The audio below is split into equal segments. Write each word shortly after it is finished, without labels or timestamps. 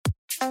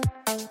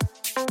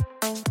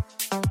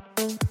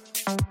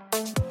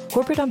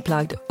Corporate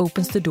Unplugged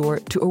opens the door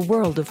to a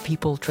world of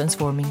people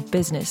transforming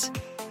business.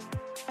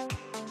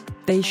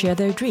 They share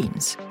their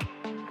dreams,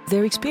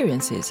 their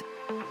experiences,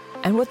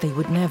 and what they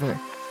would never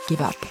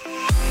give up.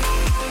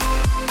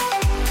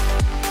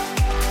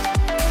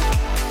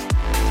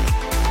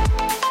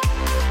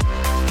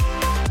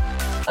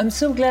 I'm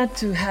so glad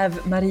to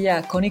have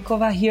Maria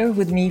Konnikova here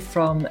with me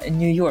from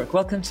New York.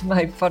 Welcome to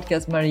my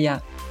podcast,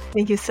 Maria.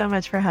 Thank you so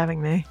much for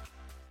having me.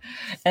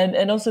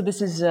 And also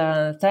this is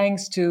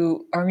thanks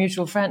to our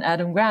mutual friend,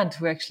 Adam Grant,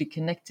 who actually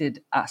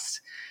connected us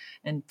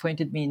and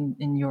pointed me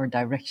in your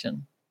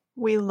direction.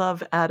 We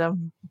love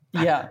Adam.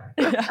 Yeah.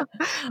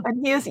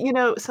 And he is,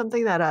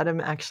 something that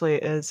Adam actually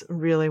is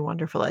really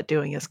wonderful at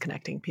doing is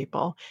connecting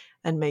people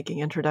and making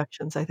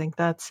introductions. I think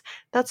that's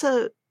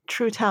a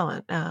true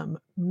talent.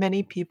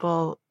 Many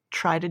people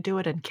try to do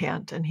it and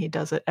can't, and he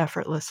does it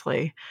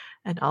effortlessly,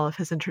 and all of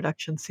his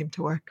introductions seem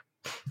to work.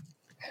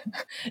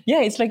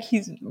 Yeah, it's like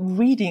he's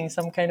reading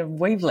some kind of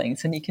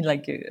wavelengths and you can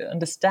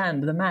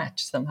understand the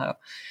match somehow.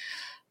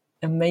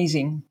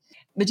 Amazing.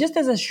 But just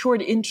as a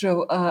short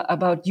intro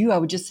about you, I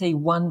would just say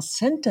one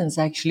sentence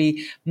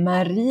actually.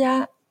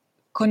 Maria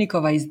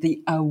Konnikova is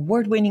the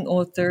award-winning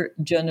author,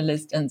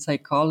 journalist, and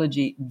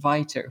psychology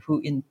writer who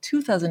in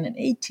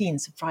 2018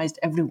 surprised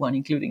everyone,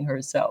 including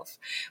herself,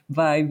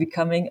 by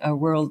becoming a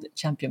world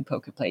champion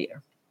poker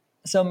player.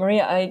 So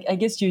Maria, I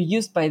guess you're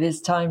used by this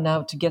time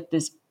now to get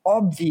this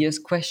obvious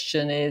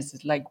question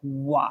is like,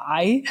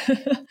 why?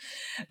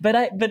 but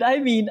I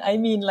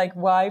mean like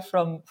why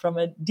from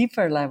a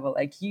deeper level.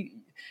 Like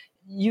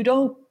you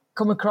don't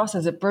come across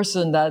as a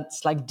person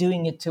that's like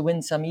doing it to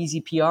win some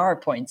easy PR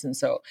points, and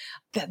so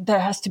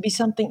there has to be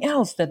something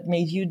else that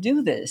made you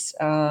do this.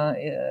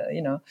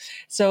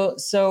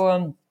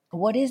 So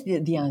what is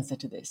the answer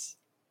to this?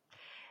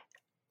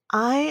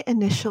 I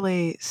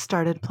initially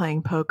started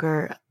playing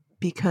poker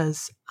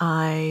because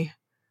I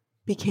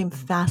became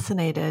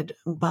fascinated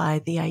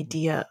by the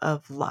idea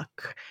of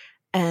luck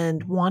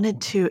and wanted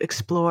to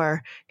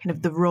explore kind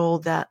of the role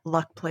that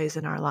luck plays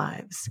in our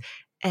lives,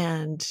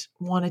 and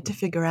wanted to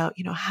figure out,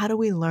 how do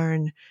we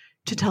learn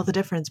to tell the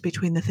difference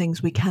between the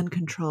things we can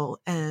control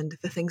and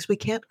the things we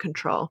can't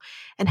control?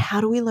 And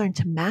how do we learn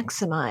to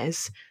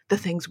maximize the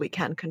things we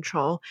can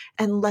control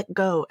and let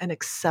go and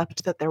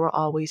accept that there will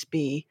always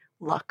be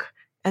luck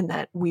and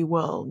that we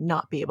will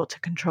not be able to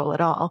control it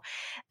all?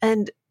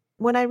 And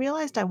when I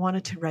realized I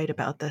wanted to write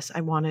about this,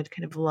 I wanted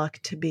kind of luck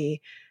to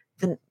be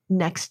the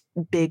next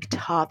big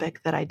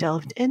topic that I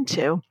delved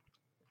into.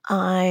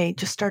 I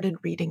just started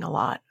reading a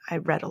lot. I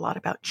read a lot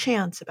about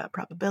chance, about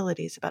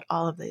probabilities, about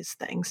all of these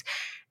things.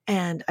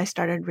 And I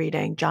started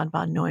reading John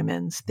von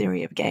Neumann's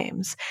Theory of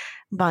Games.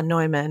 Von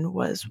Neumann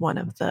was one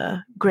of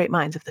the great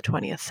minds of the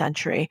 20th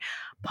century,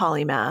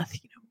 polymath,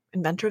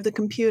 inventor of the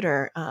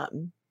computer,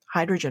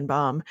 hydrogen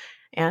bomb,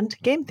 and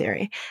game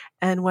theory.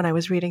 And when I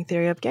was reading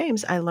Theory of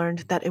Games, I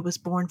learned that it was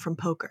born from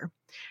poker,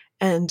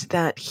 and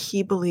that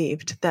he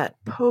believed that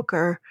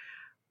poker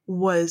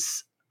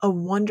was a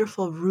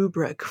wonderful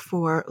rubric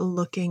for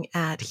looking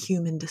at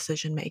human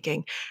decision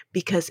making,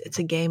 because it's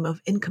a game of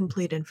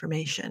incomplete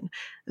information.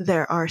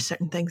 There are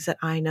certain things that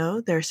I know,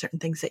 there are certain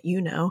things that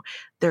you know,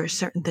 there are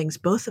certain things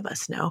both of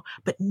us know,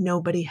 but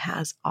nobody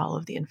has all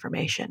of the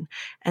information.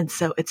 And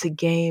so it's a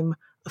game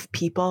of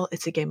people,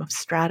 it's a game of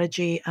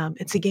strategy,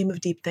 it's a game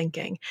of deep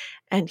thinking.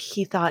 And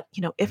he thought,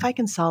 if I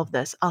can solve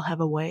this, I'll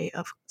have a way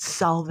of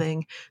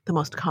solving the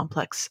most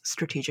complex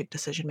strategic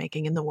decision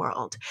making in the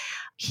world.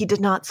 He did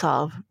not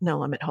solve No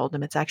Limit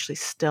Hold'em. It's actually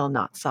still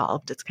not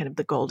solved. It's kind of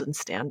the golden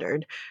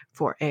standard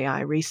for AI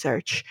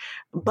research.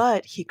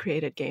 But he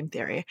created game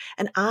theory.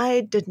 And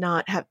I did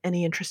not have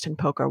any interest in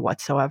poker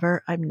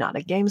whatsoever. I'm not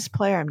a games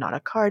player. I'm not a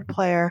card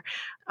player.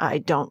 I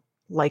don't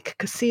like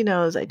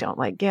casinos. I don't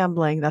like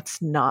gambling.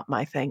 That's not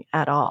my thing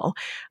at all.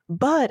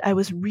 But I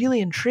was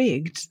really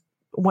intrigued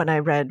when I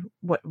read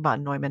what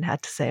von Neumann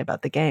had to say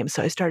about the game.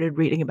 So I started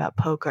reading about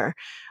poker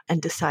and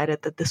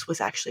decided that this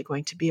was actually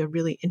going to be a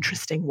really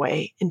interesting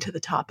way into the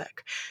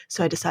topic.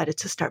 So I decided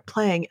to start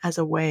playing as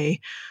a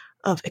way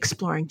of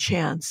exploring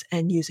chance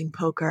and using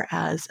poker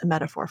as a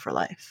metaphor for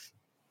life.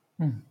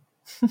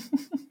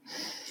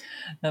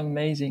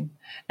 Amazing.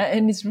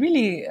 And it's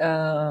really,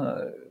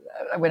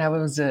 when I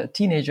was a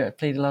teenager, I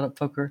played a lot of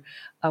poker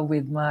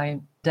with my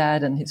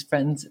dad and his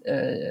friends,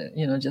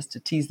 just to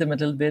tease them a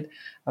little bit.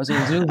 I was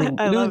always losing,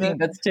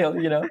 but still,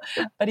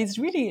 But it's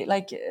really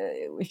like,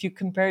 if you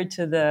compare it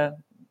to the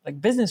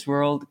business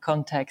world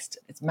context,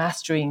 it's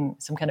mastering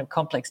some kind of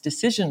complex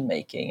decision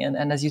making.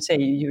 And as you say,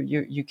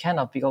 you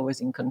cannot be always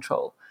in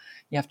control.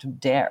 You have to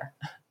dare.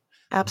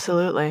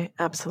 Absolutely.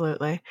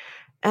 Absolutely.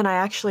 And I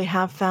actually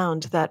have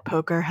found that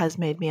poker has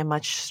made me a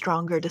much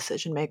stronger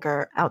decision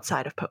maker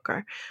outside of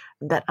poker,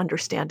 that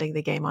understanding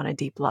the game on a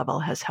deep level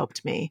has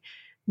helped me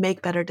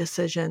make better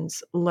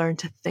decisions, learn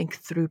to think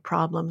through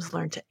problems,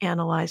 learn to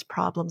analyze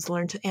problems,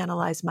 learn to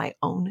analyze my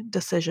own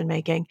decision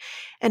making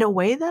in a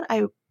way that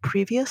I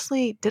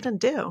previously didn't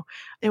do.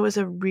 It was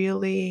a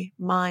really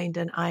mind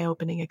and eye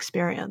opening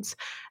experience,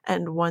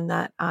 and one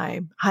that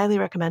I highly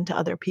recommend to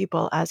other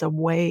people as a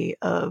way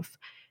of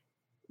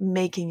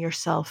making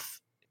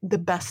yourself the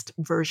best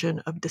version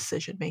of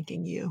decision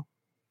making you.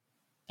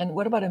 And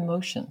what about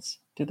emotions?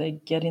 Do they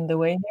get in the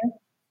way there?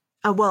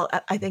 Well,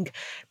 I think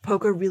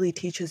poker really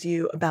teaches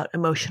you about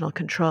emotional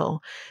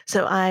control.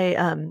 So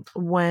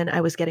when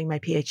I was getting my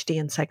PhD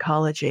in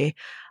psychology,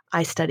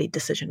 I studied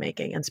decision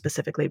making and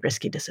specifically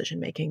risky decision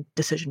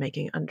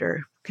making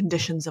under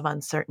conditions of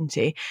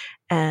uncertainty,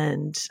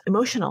 and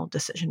emotional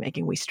decision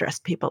making. We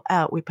stressed people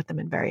out. We put them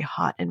in very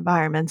hot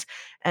environments.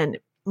 And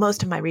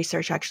most of my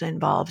research actually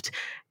involved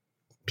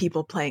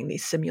people playing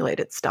these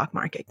simulated stock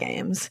market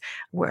games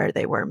where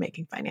they were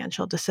making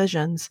financial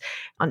decisions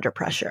under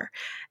pressure.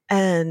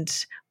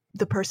 And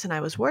the person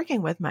I was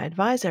working with, my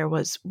advisor,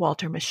 was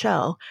Walter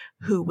Mischel,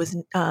 who was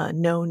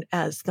known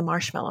as the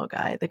marshmallow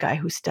guy, the guy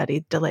who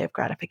studied delay of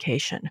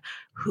gratification,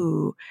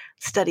 who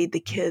studied the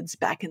kids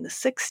back in the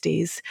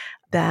 60s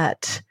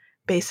that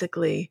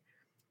basically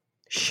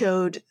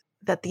showed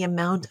that the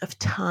amount of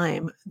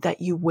time that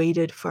you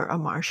waited for a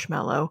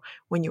marshmallow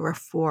when you were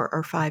 4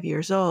 or 5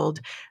 years old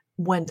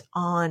went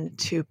on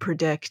to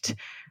predict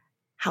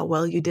how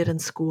well you did in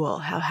school,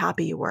 how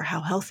happy you were,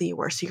 how healthy you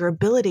were. So your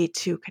ability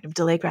to kind of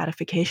delay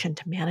gratification,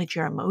 to manage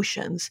your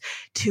emotions,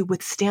 to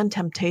withstand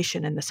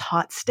temptation in this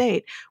hot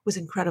state was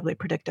incredibly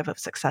predictive of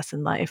success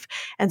in life.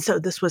 And so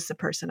this was the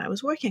person I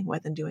was working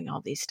with and doing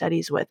all these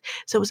studies with.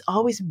 So it was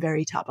always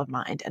very top of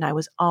mind. And I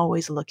was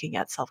always looking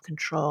at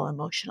self-control,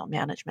 emotional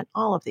management,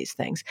 all of these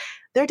things.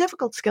 They're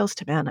difficult skills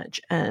to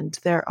manage. And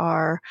there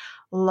are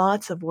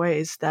lots of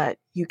ways that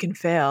you can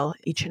fail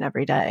each and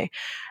every day.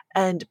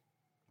 And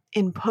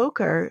in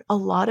poker, a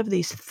lot of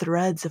these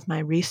threads of my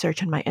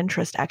research and my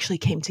interest actually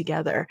came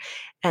together.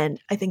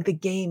 And I think the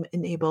game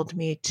enabled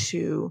me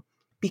to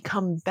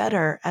become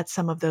better at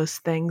some of those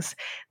things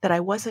that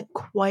I wasn't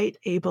quite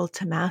able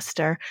to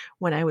master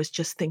when I was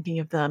just thinking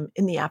of them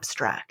in the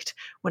abstract,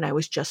 when I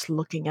was just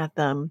looking at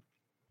them,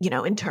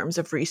 in terms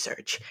of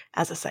research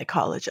as a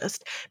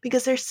psychologist.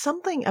 Because there's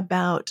something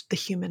about the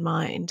human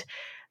mind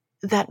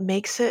that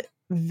makes it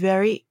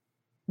very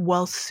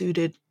well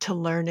suited to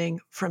learning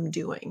from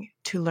doing,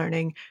 to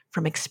learning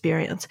from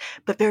experience,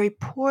 but very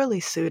poorly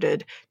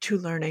suited to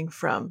learning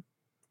from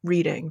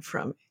reading,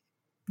 from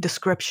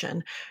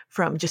description,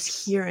 from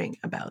just hearing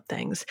about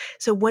things.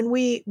 So when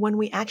we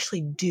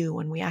actually do,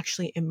 when we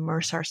actually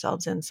immerse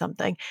ourselves in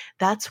something,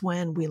 that's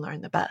when we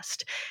learn the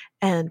best.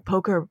 And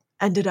poker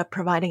ended up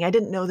providing, I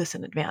didn't know this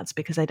in advance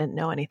because I didn't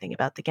know anything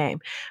about the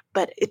game,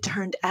 but it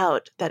turned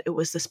out that it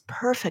was this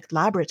perfect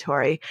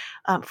laboratory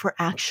for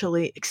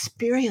actually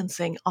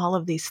experiencing all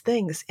of these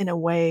things in a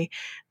way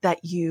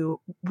that you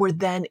were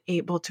then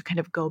able to kind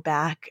of go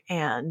back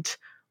and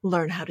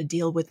learn how to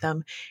deal with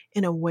them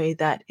in a way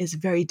that is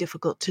very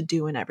difficult to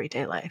do in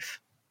everyday life.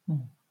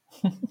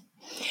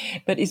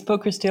 But is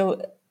poker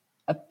still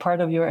a part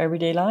of your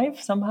everyday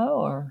life somehow,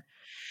 or?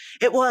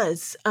 It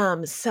was.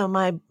 So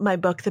my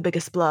book, The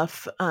Biggest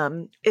Bluff,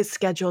 is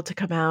scheduled to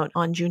come out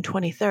on June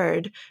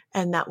 23rd.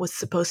 And that was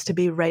supposed to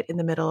be right in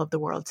the middle of the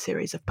World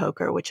Series of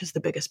Poker, which is the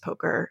biggest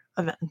poker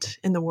event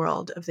in the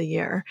world of the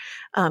year.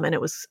 And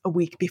it was a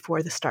week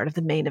before the start of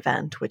the main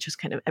event, which is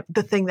kind of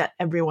the thing that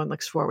everyone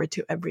looks forward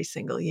to every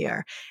single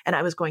year. And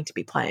I was going to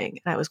be playing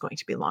and I was going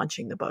to be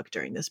launching the book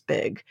during this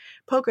big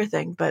poker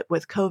thing. But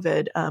with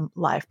COVID,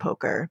 live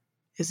poker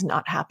is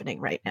not happening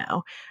right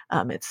now.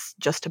 It's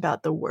just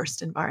about the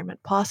worst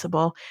environment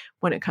possible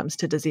when it comes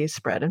to disease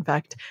spread. In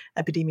fact,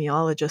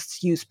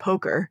 epidemiologists use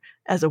poker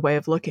as a way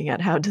of looking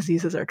at how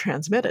diseases are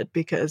transmitted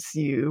because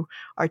you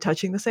are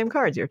touching the same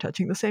cards, you're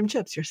touching the same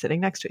chips, you're sitting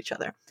next to each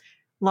other.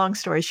 Long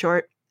story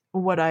short,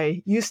 what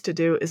I used to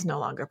do is no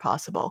longer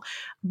possible.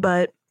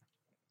 But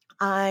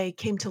I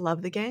came to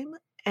love the game,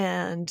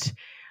 and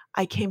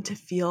I came to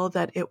feel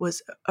that it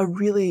was a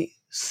really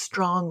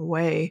strong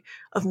way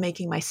of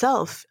making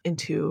myself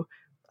into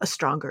a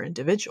stronger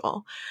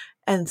individual.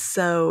 And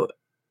so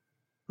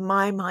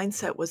my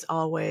mindset was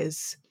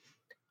always,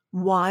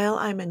 while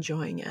I'm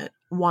enjoying it,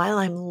 while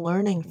I'm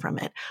learning from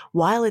it,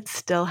 while it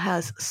still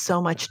has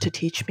so much to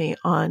teach me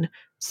on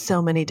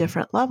so many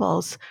different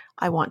levels,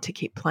 I want to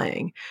keep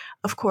playing.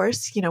 Of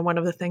course, one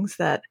of the things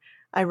that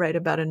I write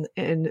about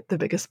in The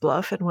Biggest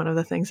Bluff, and one of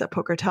the things that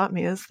poker taught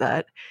me is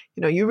that,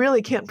 you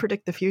really can't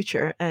predict the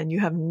future, and you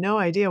have no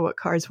idea what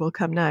cards will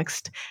come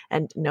next,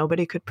 and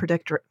nobody could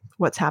predict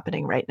what's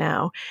happening right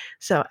now.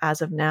 So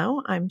as of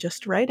now, I'm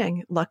just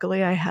writing.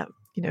 Luckily, I have,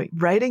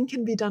 writing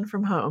can be done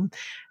from home,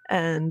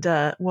 and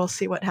we'll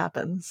see what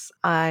happens.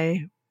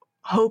 I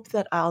hope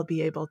that I'll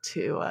be able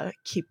to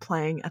keep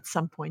playing at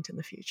some point in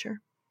the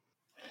future.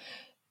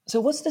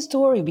 So what's the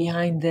story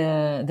behind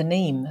the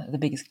name, The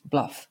Biggest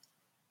Bluff?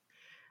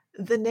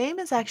 The name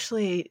is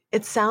actually,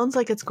 it sounds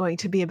like it's going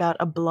to be about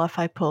a bluff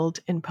I pulled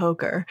in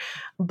poker,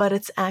 but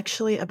it's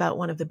actually about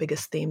one of the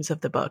biggest themes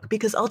of the book,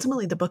 because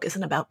ultimately the book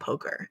isn't about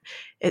poker.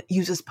 It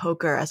uses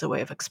poker as a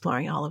way of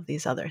exploring all of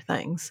these other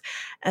things.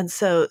 And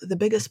so the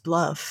biggest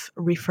bluff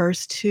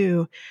refers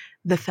to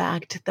the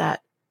fact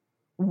that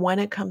when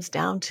it comes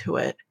down to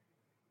it,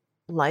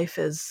 life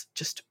is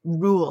just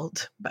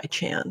ruled by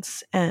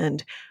chance.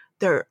 And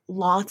there are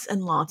lots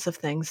and lots of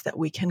things that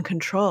we can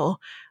control.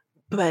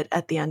 But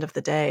at the end of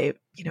the day,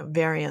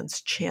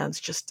 variance, chance,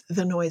 just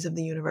the noise of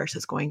the universe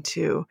is going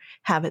to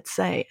have its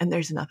say. And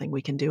there's nothing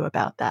we can do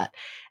about that.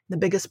 The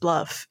biggest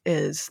bluff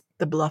is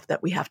the bluff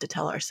that we have to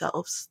tell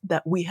ourselves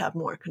that we have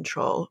more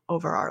control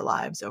over our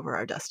lives, over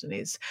our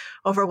destinies,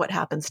 over what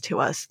happens to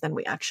us than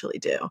we actually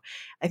do.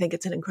 I think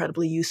it's an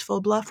incredibly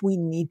useful bluff. We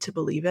need to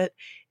believe it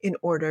in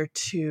order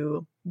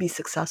to be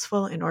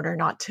successful, in order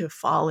not to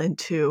fall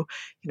into,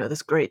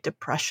 this great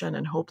depression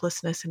and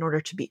hopelessness, in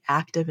order to be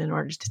active, in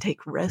order to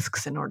take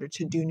risks, in order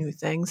to do new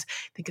things.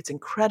 I think it's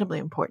incredibly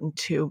important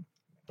to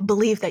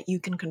believe that you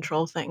can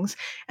control things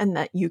and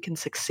that you can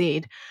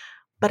succeed.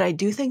 But I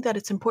do think that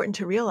it's important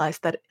to realize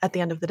that at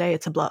the end of the day,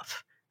 it's a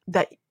bluff,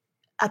 that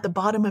at the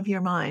bottom of your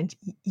mind,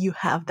 you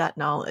have that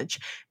knowledge,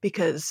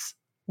 because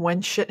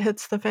when shit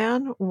hits the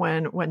fan,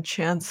 when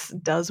chance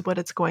does what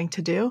it's going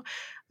to do,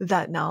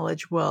 that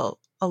knowledge will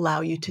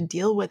allow you to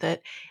deal with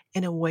it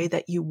in a way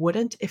that you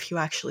wouldn't if you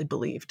actually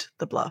believed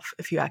the bluff,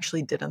 if you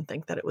actually didn't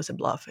think that it was a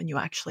bluff and you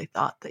actually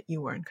thought that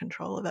you were in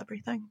control of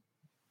everything.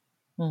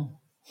 Hmm.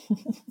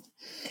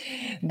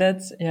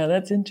 That's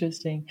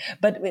interesting.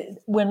 But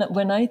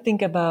when I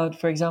think about,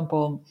 for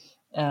example,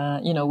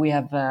 we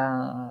have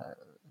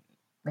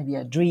maybe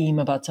a dream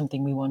about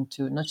something we want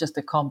to not just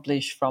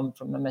accomplish from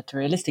a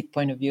materialistic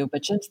point of view,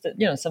 but just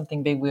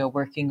something big we are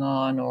working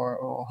on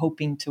or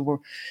hoping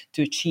to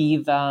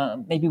achieve,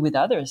 maybe with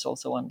others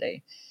also one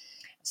day.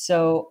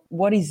 So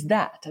what is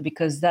that?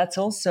 Because that's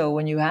also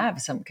when you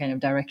have some kind of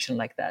direction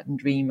like that and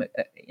dream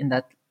in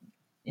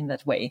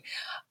that way,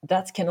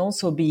 that can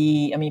also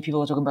be, I mean,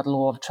 people are talking about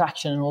law of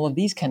attraction and all of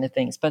these kind of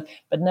things, but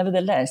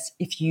nevertheless,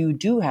 if you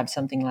do have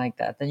something like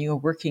that, then you're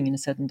working in a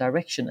certain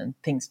direction and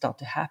things start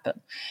to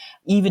happen,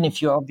 even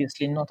if you're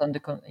obviously not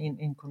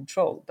in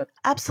control. But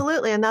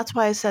absolutely. And that's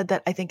why I said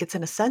that I think it's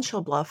an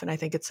essential bluff. And I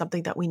think it's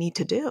something that we need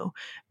to do,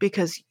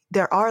 because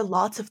there are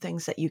lots of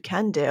things that you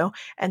can do.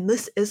 And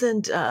this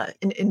isn't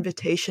an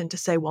invitation to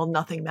say, well,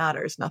 nothing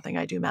matters, nothing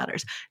I do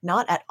matters.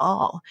 Not at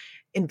all.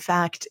 In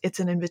fact, it's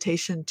an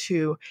invitation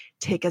to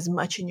take as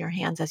much in your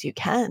hands as you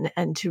can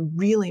and to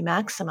really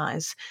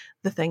maximize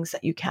the things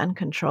that you can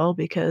control,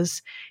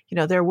 because,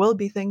 there will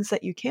be things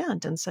that you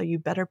can't. And so you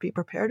better be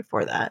prepared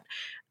for that.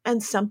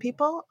 And some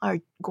people are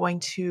going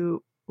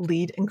to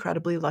lead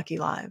incredibly lucky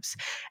lives.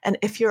 And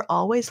if you're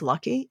always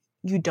lucky,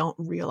 you don't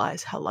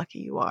realize how lucky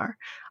you are.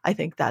 I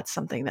think that's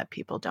something that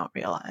people don't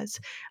realize.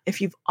 If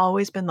you've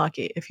always been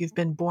lucky, if you've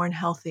been born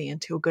healthy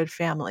into a good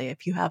family,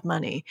 if you have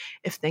money,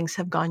 if things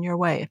have gone your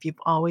way, if you've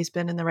always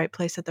been in the right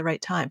place at the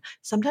right time,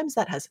 sometimes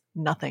that has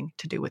nothing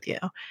to do with you.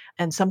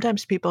 And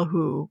sometimes people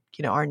who,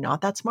 are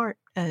not that smart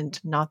and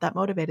not that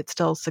motivated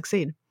still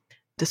succeed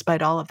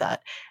despite all of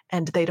that.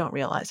 And they don't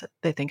realize it.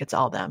 They think it's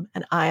all them.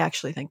 And I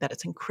actually think that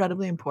it's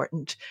incredibly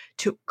important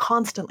to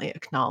constantly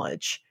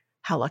acknowledge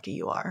how lucky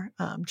you are,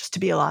 just to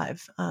be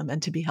alive,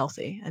 and to be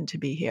healthy and to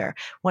be here.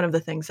 One of the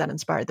things that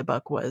inspired the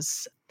book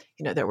was,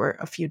 there were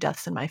a few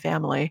deaths in my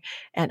family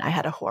and I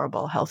had a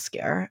horrible health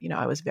scare.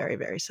 I was very,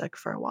 very sick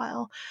for a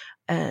while,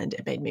 and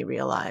it made me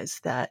realize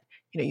that,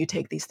 you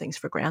take these things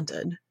for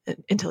granted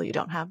until you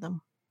don't have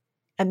them.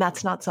 And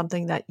that's not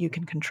something that you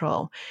can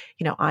control.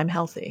 I'm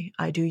healthy.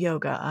 I do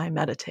yoga. I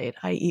meditate.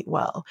 I eat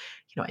well.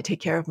 I take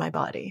care of my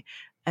body.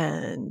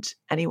 And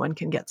anyone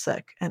can get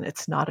sick. And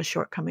it's not a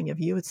shortcoming of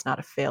you. It's not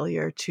a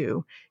failure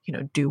to,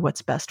 do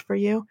what's best for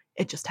you.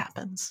 It just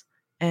happens.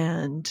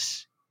 And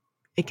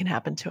it can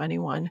happen to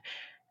anyone.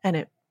 And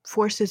it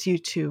forces you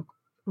to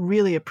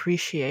really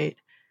appreciate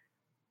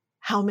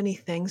how many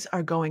things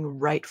are going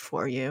right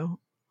for you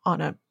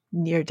on a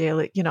near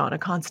daily, on a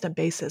constant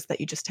basis that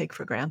you just take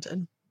for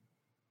granted.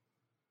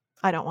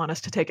 I don't want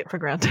us to take it for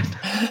granted.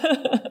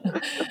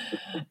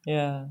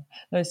 Yeah,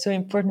 no, it's so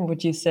important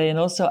what you say. And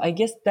also, I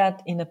guess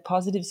that in a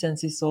positive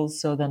sense is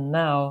also then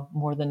now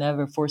more than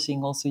ever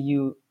forcing also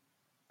you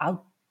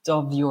out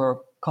of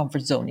your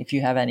comfort zone, if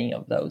you have any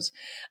of those.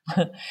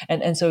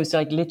 and so it's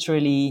like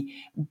literally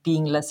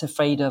being less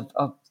afraid of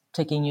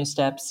taking new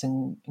steps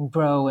and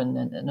grow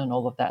and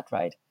all of that,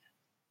 right?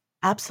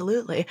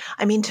 Absolutely.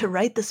 I mean, to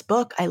write this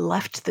book, I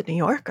left the New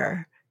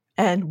Yorker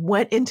and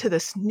went into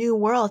this new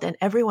world, and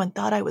everyone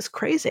thought I was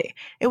crazy.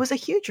 It was a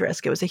huge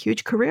risk. It was a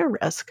huge career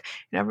risk.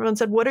 And everyone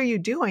said, what are you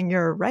doing?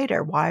 You're a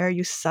writer. Why are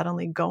you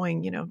suddenly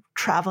going,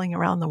 traveling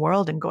around the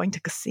world and going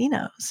to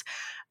casinos?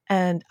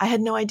 And I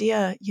had no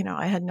idea,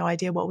 I had no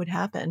idea what would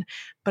happen.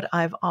 But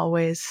I've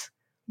always,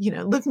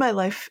 lived my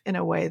life in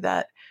a way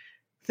that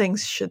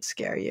things should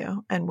scare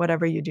you. And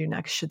whatever you do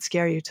next should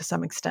scare you to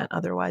some extent.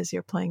 Otherwise,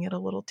 you're playing it a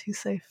little too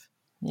safe.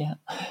 Yeah.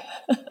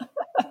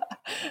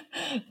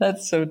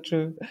 That's so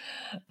true.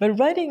 But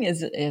writing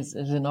is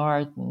an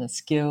art and a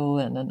skill,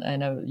 and I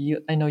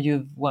know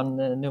you've won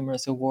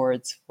numerous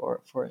awards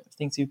for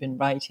things you've been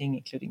writing,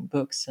 including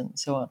books and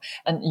so on.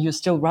 And you're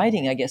still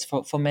writing, I guess,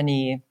 for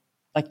many,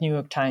 like New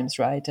York Times,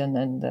 right?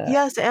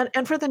 Yes,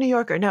 and for the New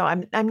Yorker. No,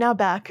 I'm now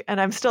back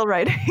and I'm still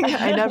writing.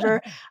 I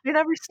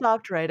never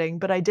stopped writing,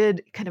 but I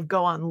did kind of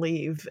go on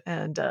leave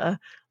and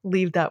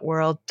leave that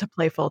world to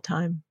play full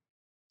time.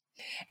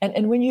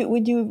 and when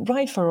you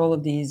write for all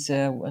of these,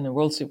 in the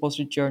Wall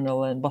Street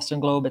Journal and Boston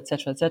Globe,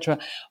 etc., etc.,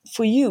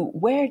 for you,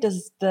 where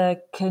does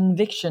the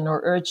conviction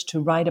or urge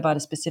to write about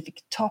a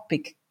specific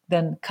topic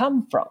then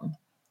come from?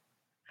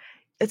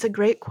 It's a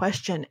great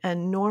question,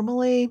 and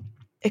normally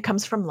it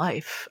comes from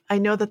life. I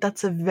know that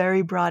that's a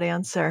very broad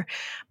answer,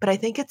 but I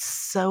think it's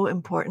so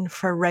important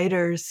for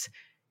writers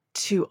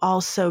to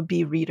also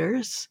be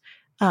readers,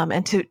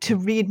 and to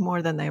read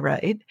more than they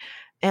write,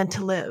 and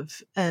to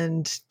live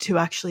and to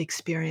actually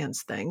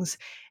experience things.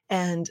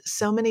 And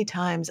so many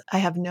times I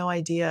have no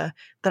idea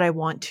that I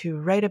want to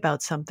write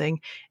about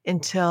something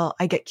until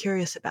I get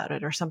curious about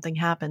it, or something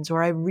happens,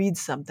 or I read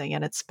something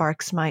and it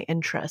sparks my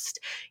interest.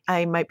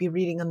 I might be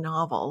reading a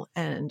novel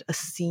and a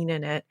scene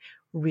in it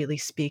really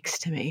speaks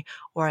to me,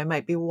 or I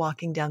might be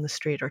walking down the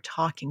street or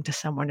talking to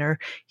someone, or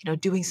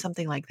doing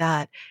something like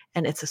that,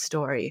 and it's a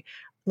story.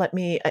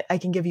 I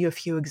can give you a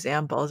few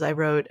examples. I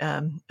wrote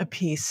a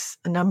piece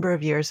a number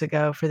of years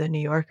ago for the New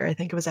Yorker. I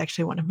think it was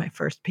actually one of my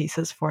first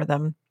pieces for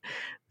them,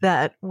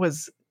 that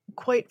was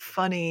quite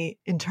funny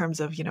in terms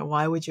of,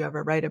 why would you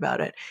ever write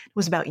about it? It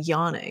was about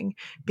yawning,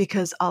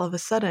 because all of a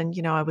sudden,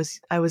 I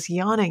was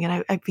yawning,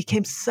 and I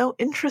became so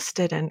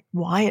interested in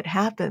why it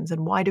happens,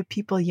 and why do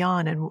people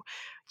yawn, and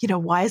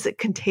why is it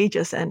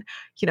contagious? And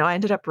I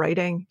ended up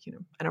writing,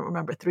 I don't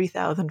remember,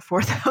 3,000,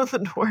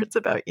 4,000 words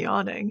about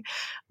yawning.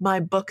 My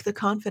book, The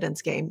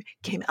Confidence Game,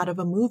 came out of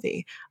a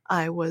movie.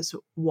 I was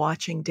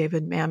watching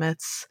David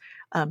Mamet's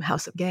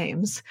House of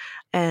Games,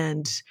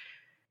 and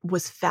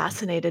was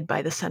fascinated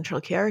by the central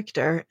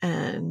character,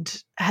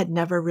 and had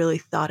never really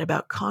thought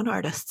about con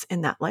artists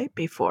in that light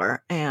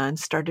before, and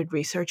started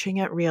researching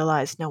it,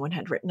 realized no one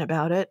had written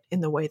about it in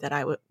the way that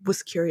I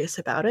was curious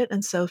about it.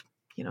 And so,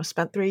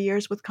 spent 3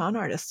 years with con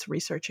artists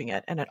researching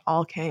it. And it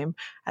all came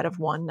out of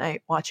one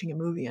night watching a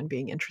movie and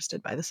being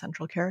interested by the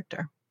central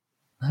character.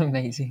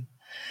 Amazing.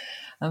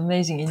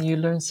 Amazing. And you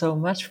learn so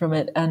much from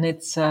it. And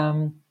it's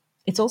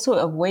also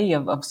a way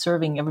of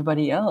serving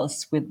everybody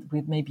else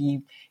with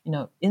maybe,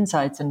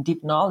 insights and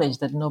deep knowledge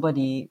that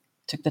nobody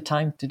took the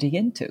time to dig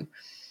into,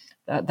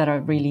 that are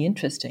really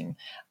interesting.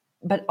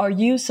 But are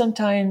you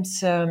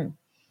sometimes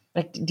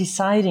like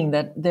deciding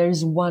that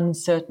there's one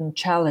certain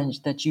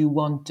challenge that you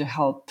want to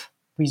help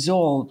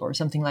resolve, or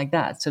something like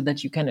that, so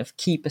that you kind of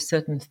keep a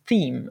certain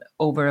theme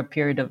over a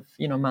period of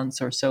months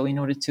or so, in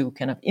order to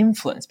kind of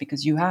influence,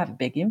 because you have a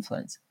big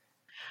influence?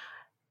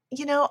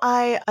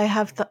 I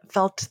have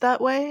felt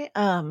that way.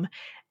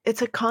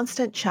 It's a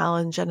constant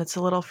challenge, and it's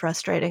a little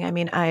frustrating. I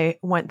mean, I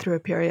went through a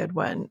period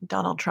when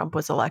Donald Trump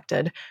was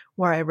elected,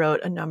 where I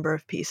wrote a number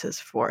of pieces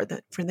for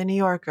the New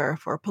Yorker,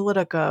 for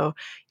Politico,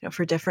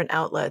 for different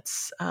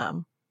outlets,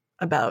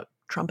 about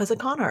Trump as a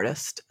con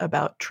artist,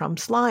 about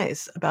Trump's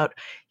lies, about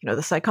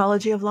the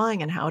psychology of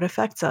lying and how it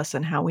affects us,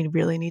 and how we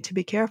really need to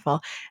be careful.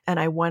 And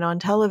I went on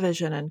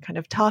television and kind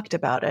of talked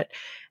about it,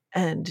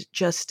 and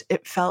just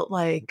it felt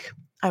like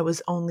I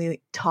was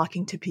only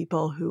talking to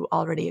people who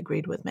already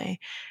agreed with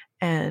me,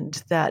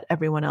 and that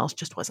everyone else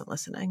just wasn't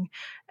listening.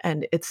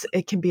 And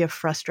it can be a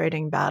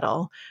frustrating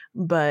battle,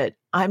 but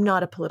I'm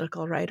not a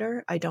political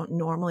writer. I don't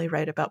normally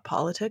write about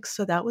politics.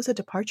 So that was a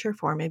departure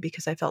for me,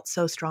 because I felt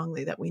so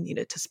strongly that we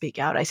needed to speak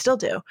out. I still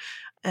do.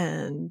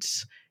 And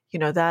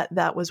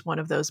that was one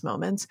of those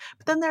moments.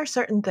 But then there are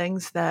certain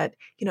things that,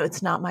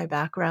 it's not my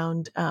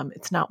background.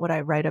 It's not what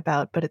I write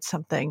about, but it's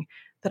something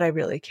that I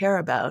really care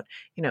about.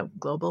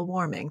 Global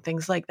warming,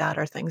 things like that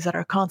are things that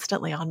are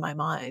constantly on my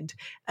mind.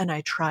 And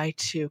I try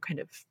to kind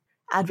of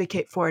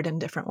advocate for it in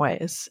different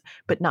ways,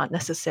 but not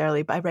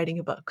necessarily by writing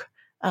a book,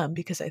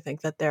 because I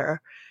think that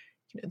there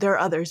are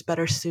others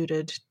better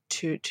suited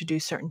to do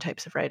certain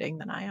types of writing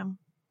than I am.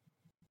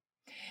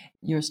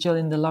 You're still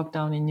in the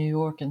lockdown in New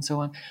York and so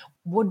on.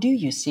 What do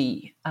you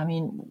see? I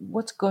mean,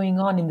 what's going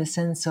on, in the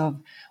sense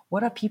of,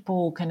 what are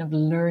people kind of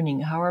learning?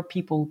 How are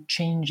people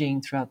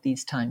changing throughout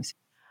these times?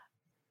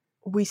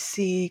 We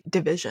see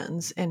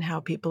divisions in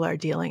how people are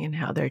dealing and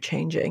how they're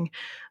changing.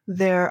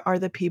 There are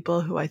the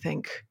people who I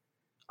think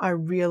are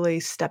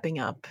really stepping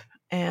up,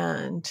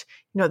 and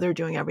they're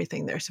doing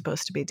everything they're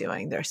supposed to be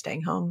doing. They're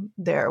staying home,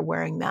 they're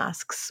wearing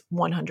masks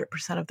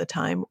 100% of the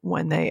time.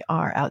 When they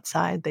are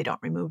outside, they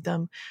don't remove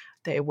them,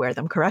 they wear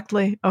them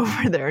correctly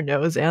over their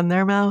nose and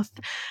their mouth.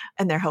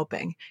 And they're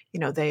hoping,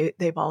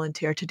 they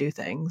volunteer to do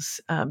things,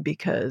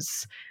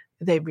 because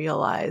they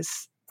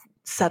realize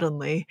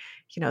suddenly,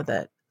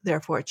 that they're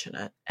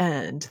fortunate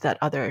and that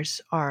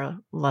others are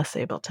less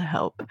able to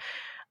help.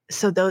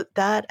 So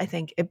that, I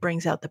think, it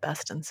brings out the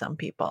best in some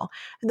people.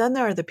 And then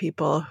there are the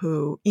people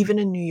who, even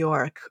in New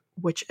York,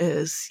 which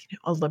is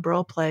a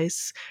liberal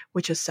place,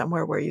 which is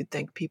somewhere where you'd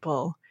think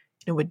people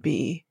would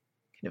be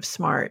kind of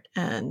smart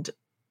and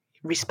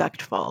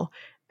respectful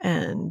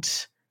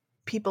and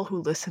people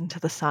who listen to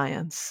the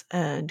science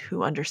and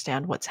who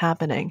understand what's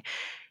happening,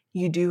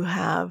 you do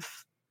have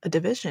a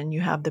division.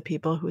 You have the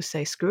people who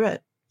say, screw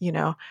it,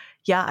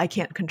 yeah, I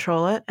can't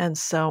control it. And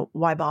so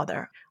why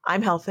bother?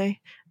 I'm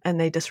healthy. And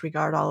they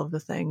disregard all of the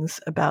things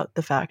about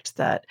the fact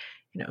that,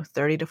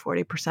 30 to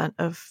 40%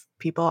 of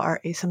people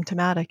are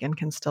asymptomatic and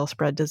can still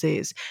spread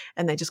disease.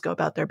 And they just go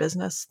about their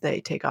business.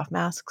 They take off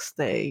masks.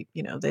 They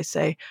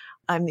say,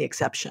 I'm the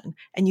exception.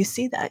 And you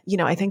see that,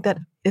 I think that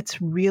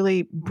it's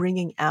really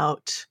bringing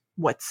out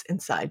what's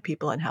inside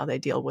people and how they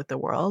deal with the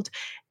world.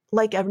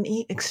 Like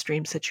any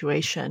extreme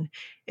situation,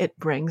 it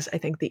brings, I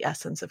think, the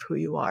essence of who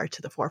you are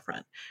to the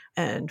forefront.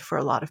 And for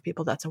a lot of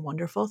people, that's a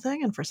wonderful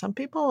thing. And for some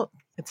people,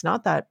 it's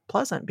not that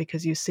pleasant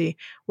because you see,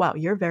 wow,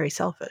 you're very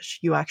selfish.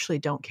 You actually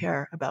don't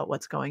care about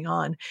what's going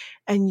on.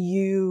 And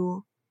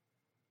you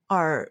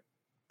are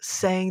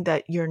saying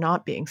that you're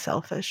not being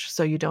selfish,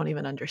 so you don't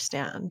even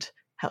understand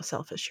how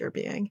selfish you're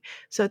being.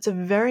 So it's a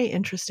very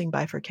interesting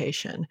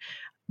bifurcation.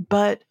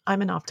 But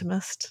I'm an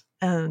optimist,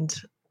 and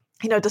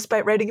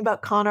despite writing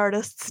about con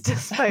artists,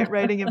 despite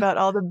writing about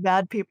all the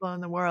bad people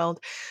in the world,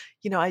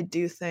 I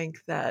do think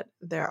that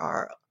there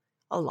are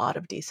a lot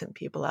of decent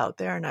people out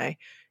there, and I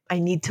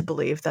need to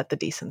believe that the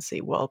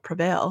decency will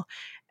prevail.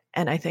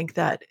 And I think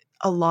that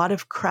a lot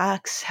of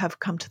cracks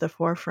have come to the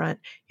forefront.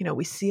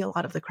 We see a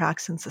lot of the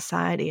cracks in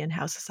society and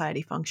how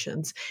society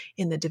functions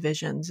in the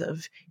divisions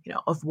of,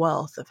 of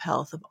wealth, of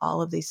health, of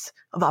all of these,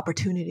 of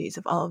opportunities,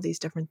 of all of these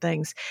different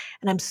things.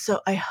 And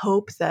I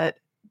hope that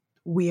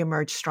we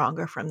emerge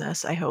stronger from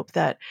this. I hope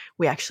that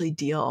we actually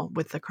deal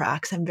with the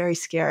cracks. I'm very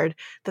scared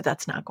that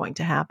that's not going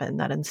to happen,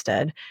 that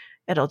instead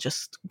it'll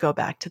just go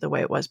back to the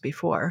way it was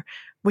before,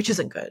 which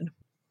isn't good.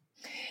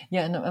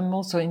 Yeah, and I'm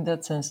also in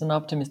that sense an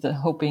optimist, that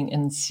hoping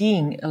and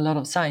seeing a lot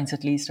of signs,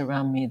 at least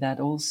around me, that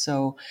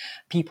also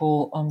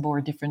people on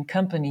board different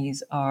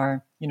companies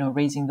are,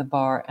 raising the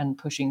bar and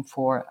pushing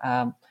for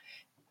a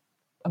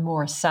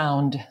more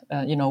sound,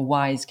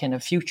 wise kind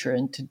of future,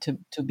 and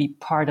to be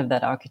part of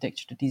that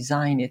architecture, to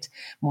design it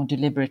more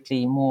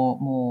deliberately,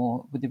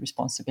 more with the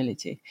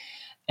responsibility.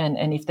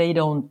 And if they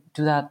don't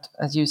do that,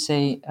 as you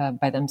say,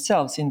 by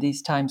themselves in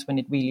these times when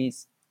it really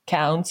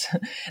counts,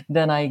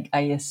 then I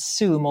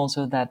assume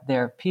also that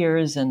their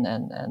peers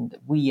and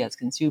we as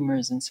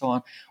consumers and so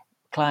on,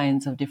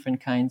 clients of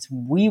different kinds,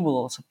 we will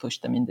also push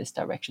them in this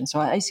direction. So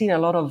I see a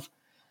lot of,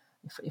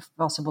 if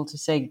possible to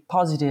say,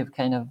 positive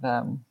kind of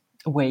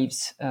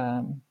waves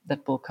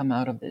that will come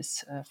out of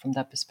this from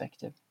that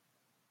perspective.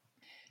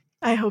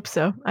 I hope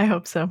so.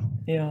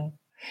 Yeah.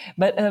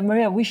 But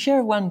Maria, we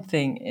share one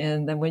thing,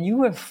 and then when you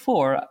were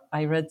 4,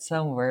 I read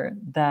somewhere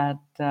that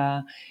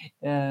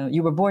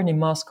you were born in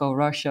Moscow,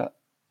 Russia,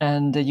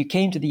 and you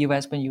came to the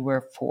US when you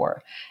were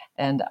 4.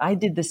 And I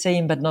did the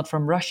same, but not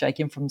from Russia. I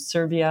came from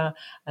Serbia,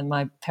 and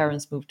my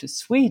parents moved to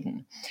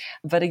Sweden,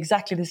 but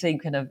exactly the same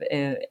kind of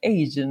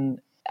age. And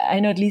I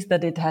know at least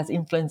that it has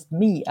influenced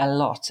me a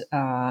lot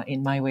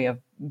in my way of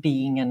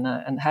being,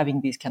 and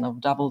having these kind of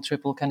double,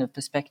 triple kind of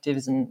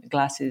perspectives and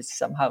glasses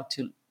somehow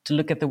to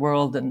look at the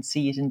world and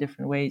see it in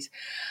different ways.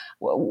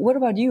 What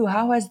about you?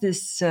 How has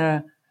this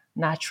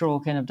natural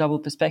kind of double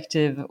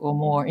perspective or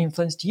more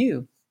influenced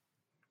you?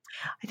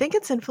 I think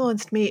it's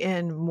influenced me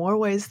in more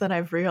ways than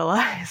I've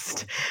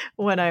realized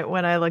when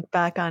I look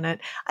back on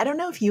it. I don't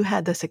know if you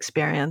had this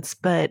experience,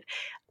 but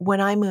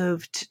when I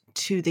moved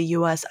to the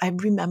US, I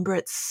remember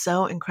it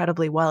so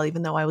incredibly well,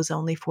 even though I was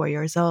only 4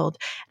 years old.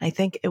 And I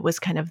think it was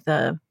kind of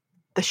the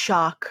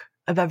shock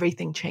of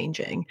everything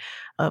changing,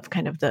 of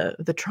kind of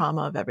the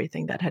trauma of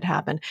everything that had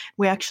happened.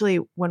 We actually,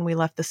 when we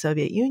left the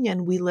Soviet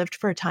Union, we lived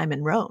for a time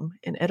in Rome,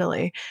 in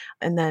Italy,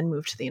 and then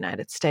moved to the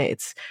United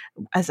States,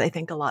 as I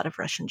think a lot of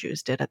Russian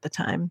Jews did at the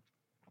time.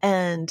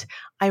 And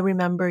I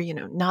remember,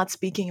 not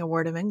speaking a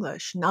word of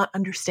English, not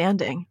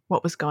understanding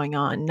what was going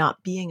on,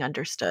 not being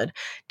understood.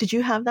 Did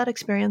you have that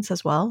experience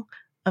as well,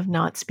 of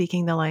not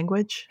speaking the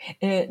language?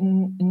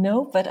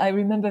 No, but I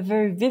remember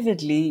very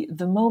vividly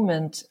the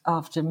moment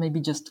after maybe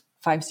just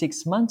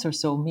 5-6 months or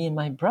so, me and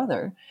my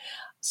brother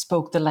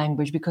spoke the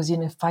language, because in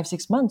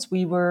 5-6 months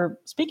we were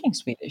speaking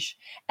Swedish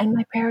and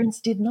my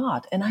parents did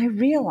not. And I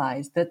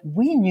realized that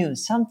we knew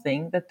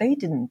something that they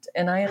didn't.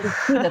 And I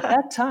understood at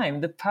that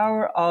time the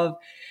power of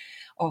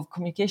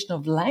communication,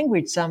 of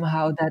language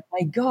somehow, that,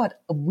 my God,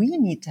 we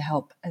need to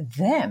help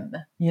them,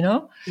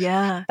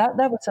 Yeah.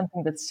 That was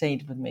something that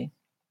stayed with me.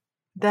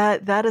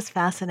 That is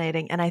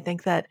fascinating. And I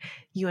think that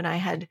you and I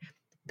had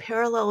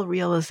parallel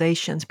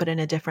realizations, but in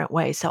a different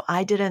way. So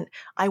I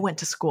went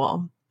to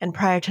school, and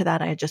prior to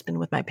that, I had just been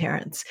with my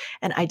parents,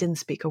 and I didn't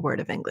speak a word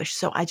of English.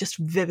 So I just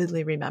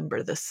vividly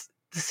remember this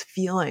this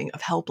feeling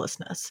of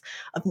helplessness,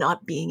 of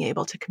not being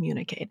able to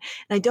communicate.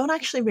 And I don't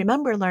actually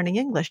remember learning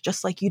English,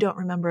 just like you don't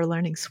remember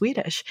learning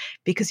Swedish,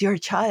 because you're a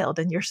child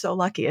and you're so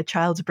lucky. A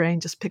child's brain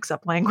just picks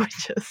up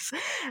languages.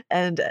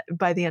 And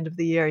by the end of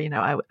the year,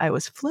 I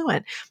was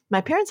fluent.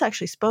 My parents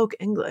actually spoke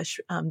English.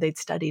 They'd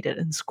studied it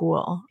in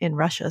school in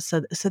Russia,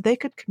 so they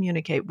could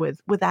communicate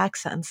with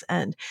accents.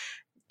 And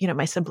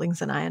my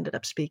siblings and I ended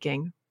up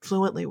speaking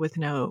fluently with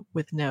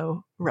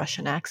no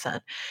Russian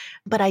accent.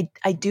 But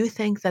I do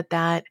think that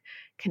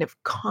kind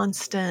of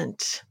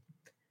constant,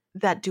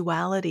 that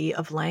duality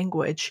of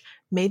language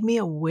made me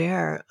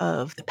aware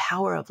of the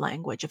power of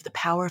language, of the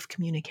power of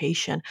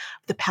communication,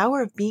 of the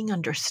power of being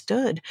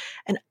understood,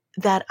 and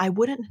that I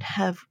wouldn't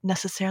have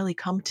necessarily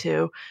come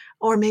to,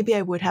 or maybe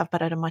I would have,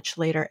 but at a much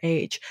later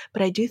age.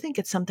 But I do think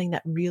it's something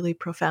that really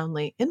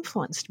profoundly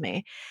influenced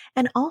me.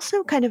 And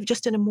also kind of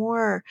just in a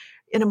more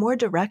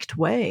direct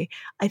way,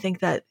 I think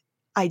that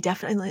I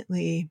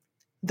definitely,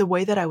 the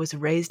way that I was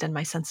raised and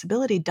my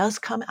sensibility does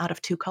come out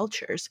of two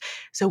cultures.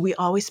 So we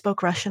always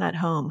spoke Russian at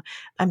home.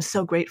 I'm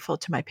so grateful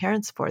to my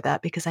parents for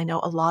that, because I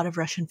know a lot of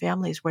Russian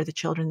families where the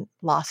children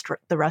lost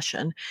the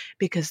Russian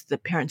because the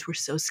parents were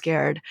so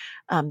scared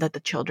that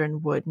the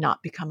children would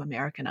not become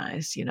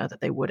Americanized,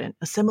 that they wouldn't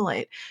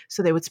assimilate.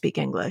 So they would speak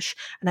English.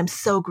 And I'm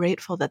so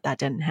grateful that that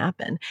didn't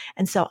happen.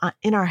 And so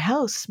in our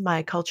house,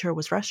 my culture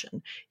was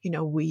Russian.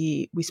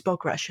 We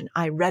spoke Russian.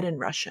 I read in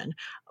Russian.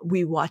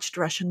 We watched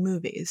Russian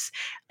movies.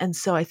 And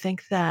so I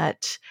think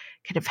that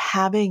kind of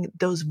having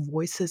those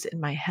voices in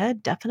my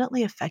head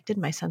definitely affected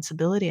my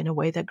sensibility in a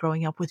way that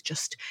growing up with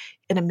just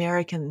an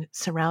American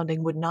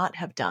surrounding would not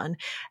have done.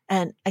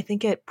 And I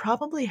think it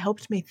probably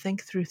helped me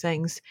think through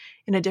things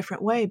in a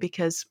different way,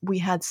 because we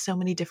had so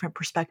many different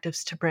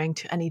perspectives to bring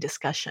to any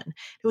discussion.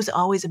 It was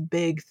always a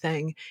big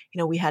thing.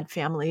 We had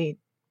family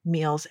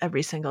meals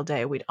every single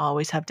day. We'd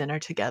always have dinner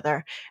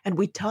together, and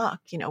we'd talk,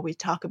 we'd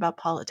talk about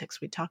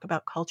politics, we'd talk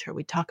about culture,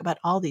 we'd talk about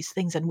all these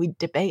things, and we'd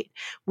debate.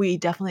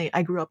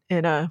 I grew up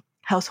in a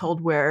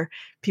household where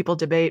people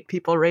debate,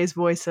 people raise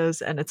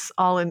voices, and it's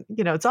all in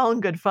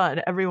good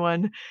fun.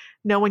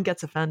 No one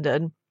gets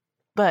offended.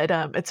 But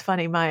it's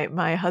funny,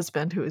 my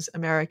husband, who's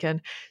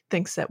American,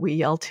 thinks that we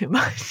yell too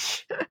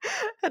much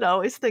and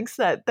always thinks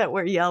that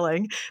we're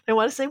yelling. I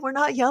want to say, we're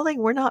not yelling.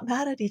 We're not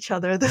mad at each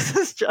other. This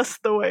is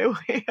just the way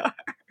we are.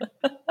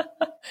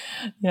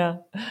 Yeah,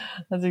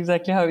 that's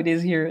exactly how it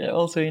is here.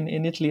 Also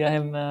in Italy, I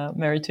am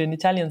married to an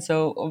Italian,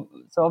 so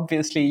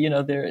obviously,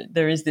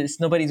 there is this.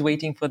 Nobody's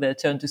waiting for their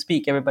turn to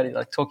speak. Everybody's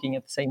like talking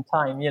at the same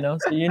time,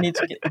 So you need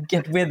to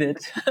get with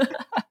it.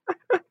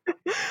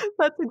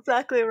 That's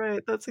exactly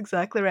right. That's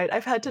exactly right.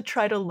 I've had to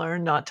try to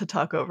learn not to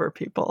talk over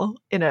people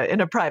in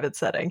a private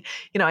setting.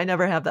 I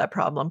never have that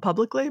problem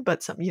publicly,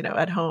 but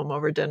at home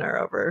over dinner,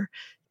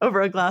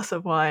 over a glass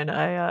of wine,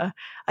 I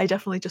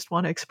definitely just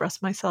want to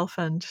express myself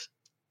and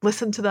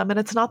listen to them. And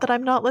it's not that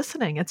I'm not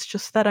listening. It's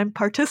just that I'm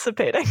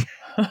participating.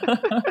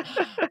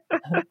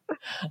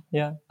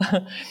 Yeah,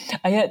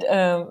 I had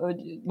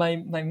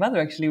my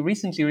mother actually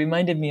recently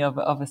reminded me of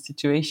a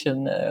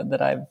situation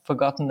that I've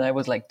forgotten. I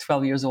was like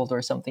 12 years old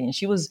or something, and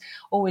she was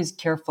always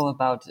careful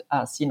about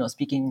us,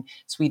 speaking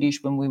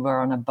Swedish when we were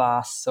on a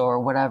bus or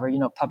whatever,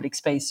 public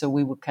space, so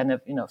we would kind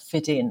of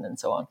fit in and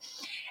so on.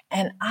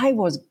 And I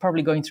was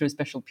probably going through a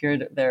special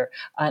period there,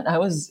 and I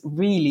was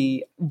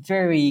really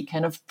very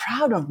kind of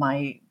proud of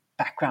my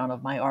background,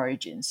 of my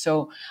origin.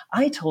 So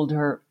I told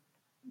her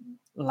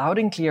loud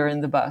and clear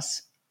in the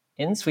bus,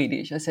 in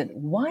Swedish, I said,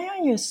 "Why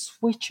are you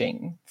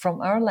switching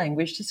from our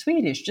language to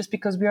Swedish just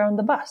because we are on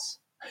the bus?"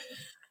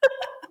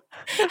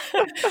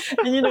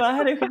 And I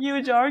had a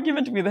huge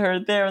argument with her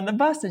there on the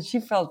bus, and she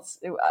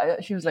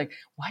was like,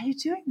 "Why are you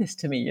doing this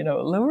to me?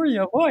 Lower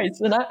your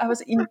voice." And I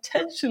was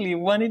intentionally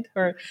wanted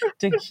her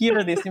to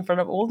hear this in front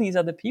of all these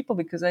other people,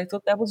 because I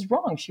thought that was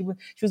wrong. She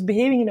was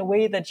behaving in a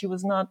way that she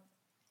was not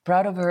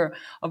proud of her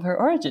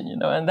origin,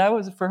 and that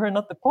was for her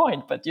not the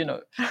point, but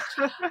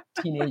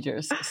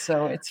teenagers.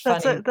 So it's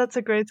funny. That's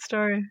a great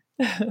story.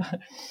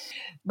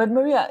 But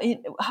Maria,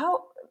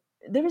 how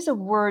there is a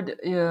word,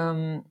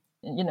 in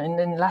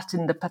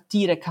Latin, the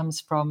patire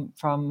comes from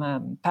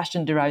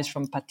passion derives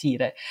from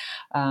patire,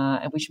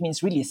 which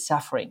means really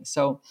suffering.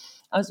 So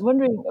I was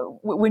wondering,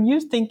 when you're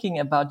thinking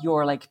about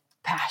your like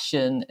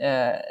passion,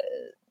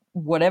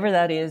 whatever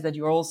that is, that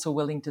you're also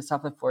willing to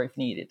suffer for if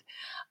needed,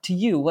 to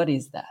you, what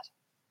is that?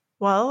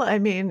 Well, I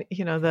mean,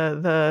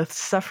 the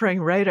suffering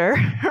writer,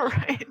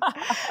 right?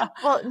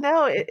 Well,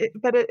 no,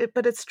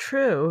 but it's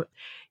true.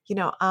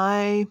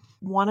 I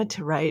wanted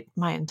to write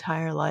my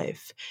entire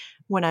life.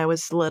 When I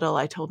was little,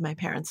 I told my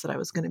parents that I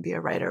was going to be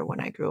a writer when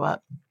I grew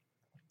up.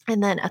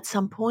 And then at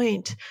some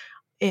point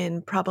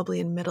probably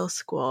in middle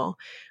school,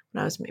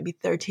 when I was maybe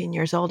 13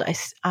 years old,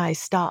 I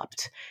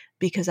stopped,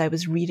 because I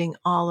was reading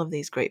all of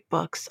these great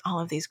books, all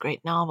of these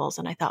great novels.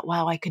 And I thought,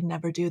 wow, I could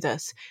never do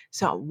this.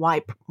 So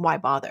why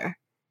bother?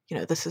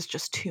 This is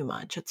just too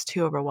much. It's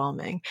too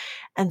overwhelming.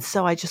 And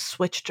so I just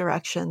switched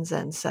directions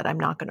and said, I'm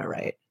not going to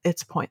write.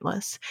 It's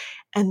pointless.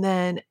 And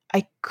then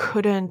I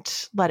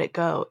couldn't let it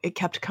go. It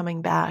kept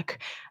coming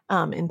back.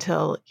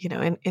 until,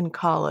 in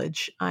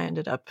college, I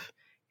ended up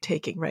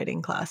taking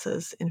writing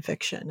classes in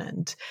fiction,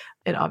 and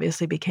it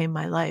obviously became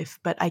my life.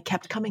 But I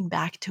kept coming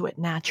back to it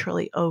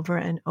naturally over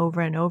and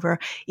over and over,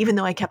 even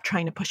though I kept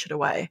trying to push it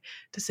away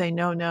to say,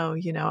 no,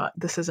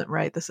 this isn't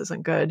right. This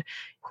isn't good.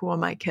 Who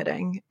am I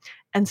kidding?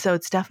 And so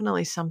it's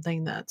definitely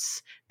something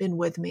that's been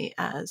with me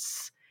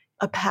as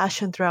a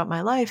passion throughout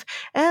my life.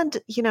 And,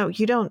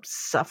 you don't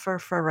suffer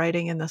for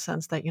writing in the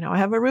sense that, I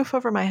have a roof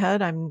over my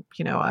head. I'm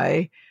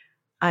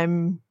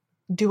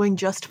doing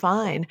just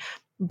fine.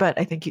 But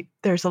I think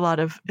there's a lot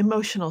of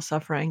emotional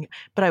suffering,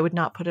 but I would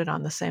not put it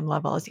on the same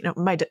level as,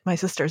 my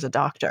sister's a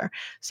doctor.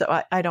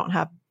 So I don't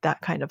have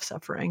that kind of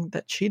suffering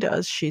that she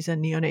does. She's a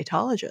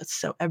neonatologist.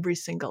 So every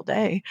single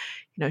day,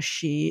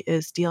 she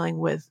is dealing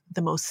with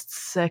the most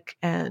sick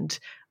and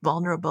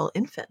vulnerable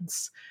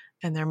infants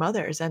and their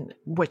mothers. And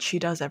what she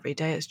does every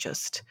day is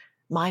just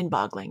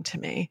mind-boggling to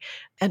me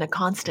and a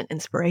constant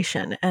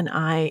inspiration. And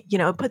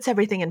it puts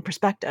everything in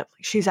perspective.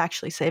 She's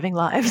actually saving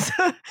lives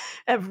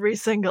every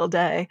single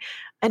day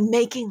and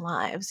making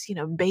lives,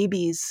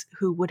 babies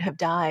who would have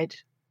died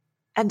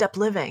end up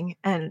living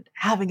and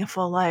having a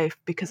full life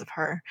because of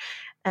her.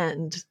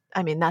 And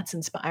I mean, that's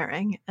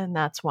inspiring and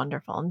that's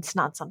wonderful. And it's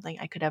not something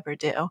I could ever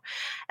do.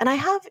 And I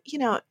have,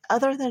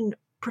 other than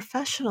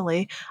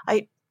professionally,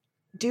 I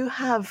do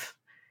have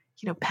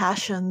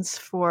passions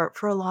for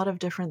a lot of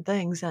different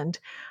things. And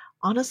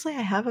honestly,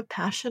 I have a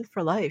passion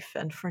for life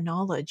and for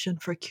knowledge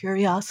and for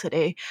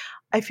curiosity.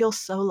 I feel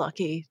so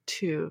lucky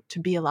to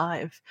be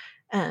alive,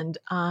 and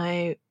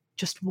I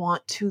just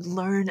want to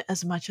learn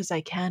as much as I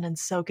can and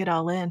soak it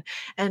all in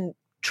and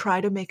try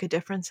to make a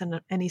difference in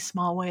any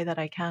small way that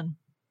I can.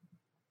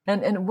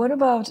 And what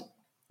about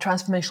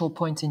transformational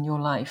points in your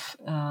life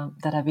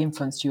that have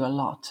influenced you a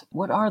lot?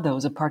 What are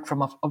those, apart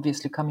from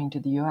obviously coming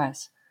to the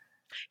US?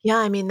 Yeah,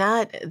 I mean,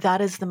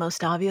 that is the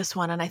most obvious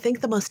one, and I think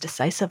the most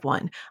decisive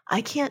one.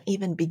 I can't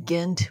even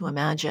begin to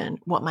imagine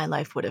what my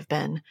life would have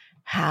been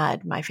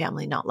had my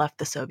family not left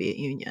the Soviet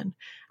Union.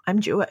 I'm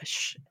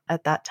Jewish.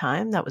 At that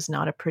time, that was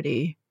not a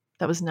pretty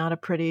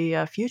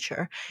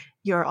future.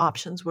 Your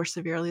options were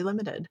severely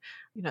limited.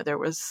 There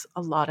was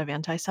a lot of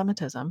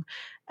anti-Semitism,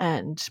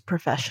 and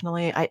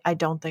professionally, I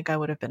don't think I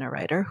would have been a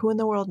writer. Who in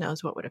the world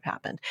knows what would have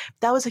happened?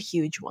 That was a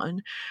huge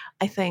one.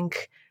 I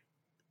think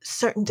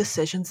certain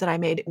decisions that I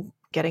made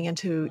getting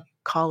into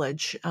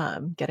college,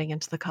 getting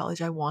into the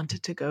college I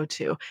wanted to go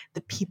to,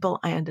 the people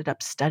I ended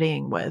up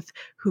studying with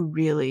who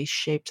really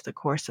shaped the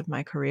course of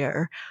my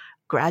career.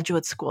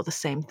 Graduate school, the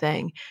same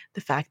thing.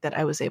 The fact that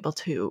I was able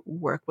to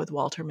work with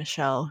Walter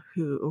Mischel,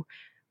 who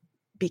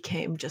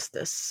became just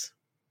this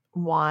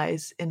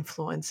wise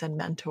influence and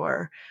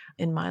mentor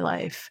in my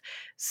life.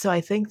 So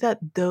I think that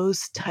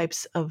those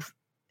types of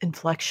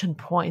inflection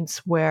points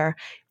where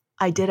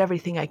I did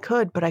everything I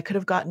could, but I could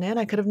have gotten in,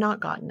 I could have not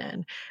gotten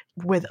in.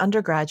 With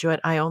undergraduate,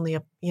 I only,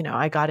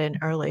 I got in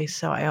early,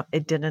 so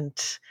it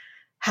didn't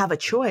have a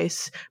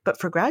choice. But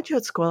for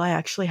graduate school, I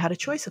actually had a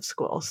choice of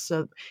schools.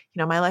 So,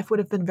 my life would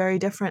have been very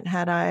different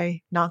had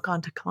I not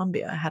gone to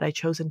Columbia, had I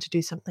chosen to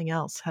do something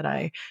else, had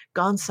I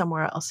gone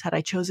somewhere else, had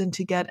I chosen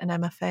to get an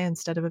MFA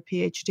instead of a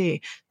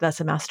PhD. That's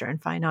a Master in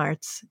Fine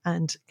Arts,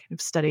 and kind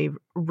of study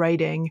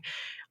writing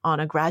on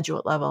a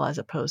graduate level as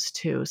opposed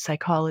to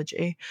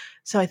psychology.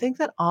 So I think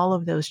that all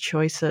of those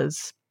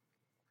choices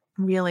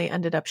really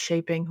ended up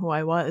shaping who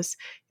I was.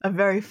 A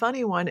very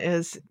funny one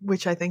is,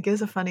 which I think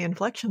is a funny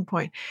inflection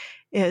point,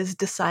 is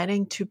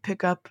deciding to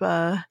pick up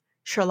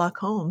Sherlock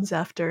Holmes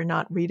after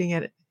not reading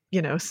it,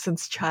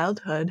 since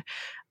childhood,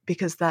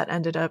 because that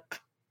ended up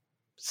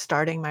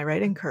starting my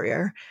writing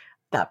career,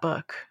 that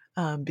book.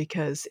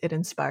 Because it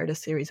inspired a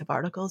series of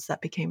articles that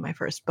became my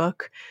first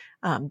book,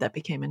 that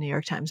became a New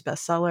York Times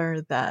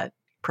bestseller, that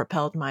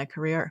propelled my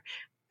career.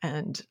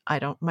 And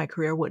my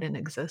career wouldn't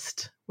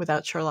exist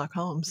without Sherlock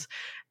Holmes.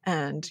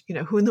 And,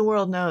 who in the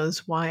world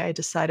knows why I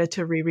decided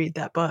to reread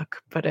that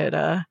book, but it,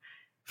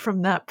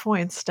 from that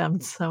point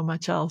stemmed so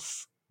much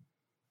else.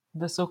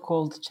 The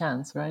so-called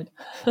chance, right?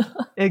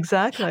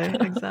 Exactly.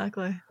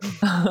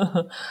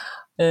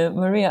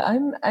 Maria,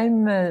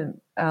 I'm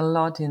a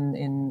lot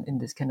in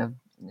this kind of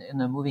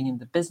moving in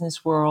the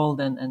business world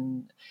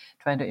and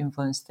trying to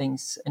influence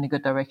things in a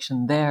good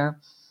direction there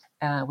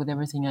with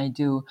everything I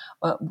do.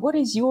 What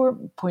is your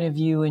point of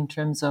view in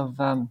terms of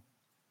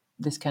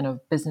this kind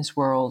of business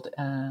world?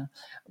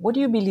 What do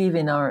you believe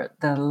in are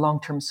the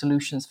long-term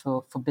solutions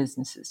for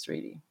businesses,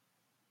 really?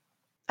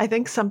 I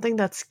think something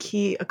that's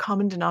key, a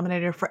common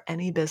denominator for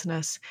any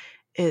business,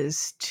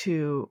 is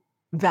to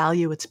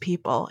value its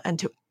people and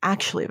to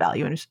actually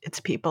value its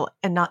people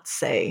and not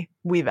say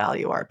we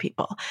value our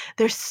people.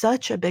 There's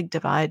such a big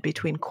divide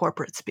between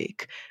corporate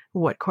speak,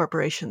 what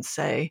corporations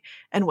say,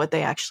 and what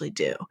they actually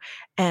do.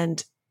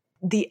 And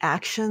the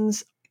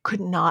actions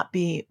could not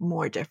be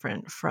more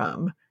different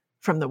from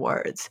the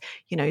words.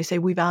 You say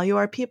we value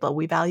our people,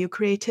 we value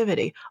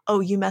creativity.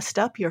 Oh, you messed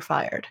up, you're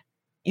fired.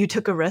 You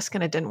took a risk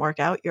and it didn't work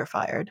out, you're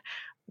fired.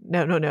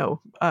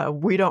 no,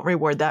 we don't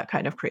reward that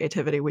kind of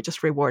creativity. We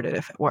just reward it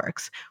if it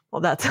works.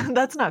 Well,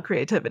 that's not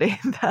creativity.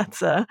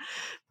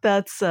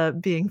 That's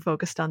being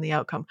focused on the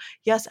outcome.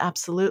 Yes,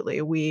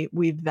 absolutely.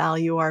 We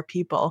value our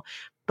people,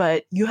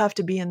 but you have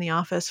to be in the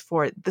office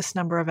for this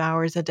number of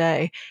hours a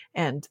day,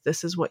 and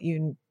this is what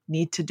you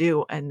need to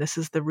do, and this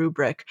is the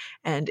rubric.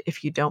 And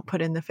if you don't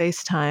put in the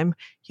face time,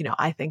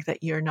 I think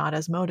that you're not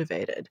as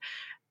motivated.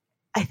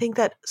 I think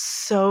that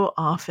so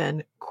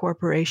often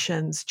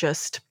corporations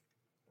just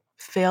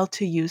fail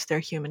to use their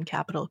human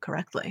capital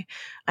correctly.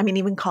 I mean,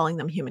 even calling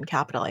them human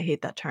capital, I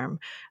hate that term.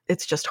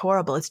 It's just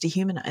horrible. It's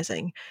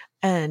dehumanizing.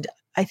 And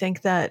I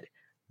think that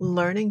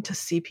learning to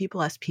see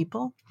people as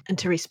people and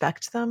to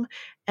respect them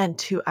and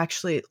to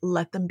actually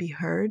let them be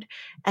heard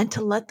and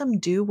to let them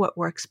do what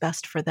works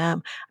best for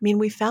them. I mean,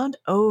 we found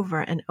over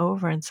and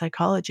over in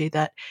psychology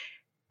that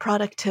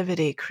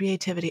productivity,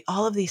 creativity,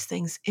 all of these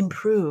things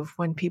improve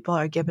when people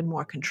are given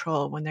more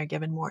control, when they're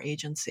given more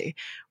agency,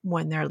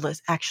 when they're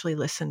actually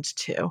listened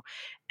to.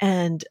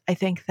 And I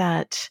think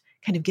that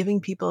kind of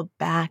giving people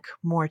back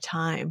more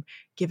time,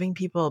 giving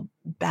people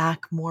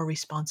back more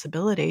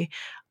responsibility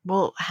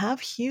will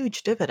have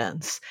huge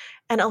dividends,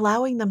 and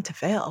allowing them to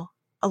fail,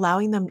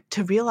 allowing them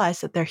to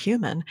realize that they're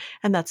human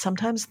and that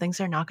sometimes things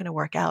are not going to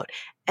work out.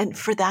 And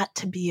for that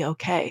to be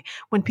okay.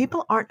 When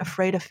people aren't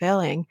afraid of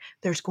failing,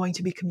 there's going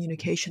to be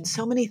communication.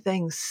 So many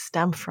things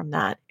stem from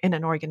that in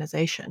an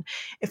organization.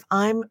 If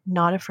I'm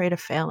not afraid of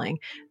failing,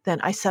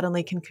 then I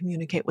suddenly can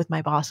communicate with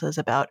my bosses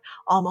about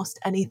almost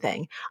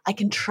anything. I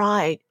can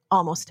try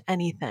almost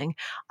anything.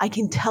 I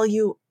can tell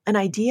you an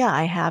idea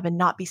I have and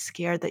not be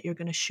scared that you're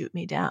going to shoot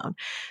me down.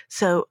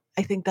 So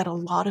I think that a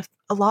lot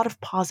of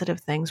positive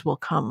things will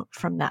come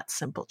from that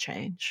simple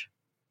change.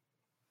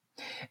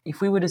 If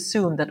we would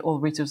assume that all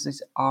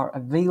resources are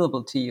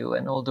available to you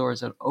and all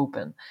doors are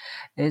open,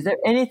 is there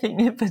anything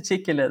in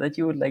particular that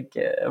you would like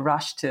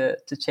rush to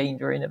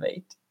change or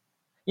innovate?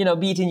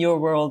 Be it in your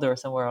world or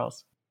somewhere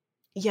else.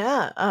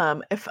 Yeah.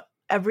 If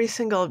every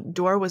single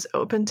door was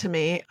open to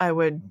me, I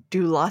would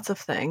do lots of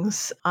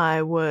things.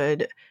 I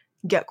would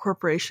get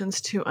corporations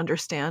to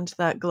understand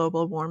that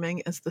global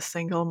warming is the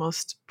single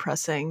most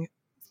pressing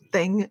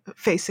thing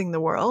facing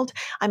the world.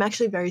 I'm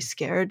actually very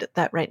scared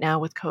that right now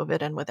with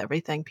COVID and with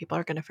everything, people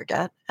are going to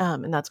forget,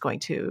 and that's going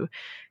to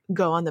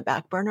go on the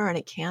back burner, and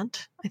it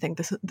can't. I think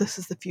this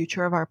is the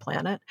future of our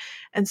planet.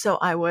 And so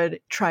I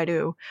would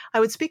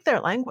speak their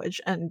language,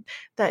 and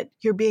that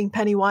you're being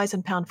penny wise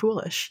and pound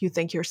foolish. You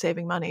think you're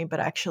saving money, but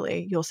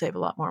actually you'll save a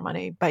lot more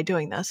money by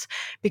doing this,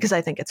 because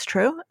I think it's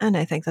true. And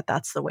I think that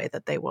that's the way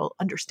that they will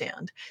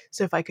understand.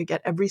 So if I could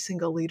get every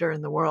single leader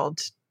in the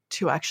world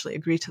to actually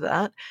agree to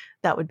that,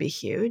 that would be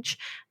huge.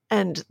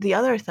 And the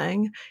other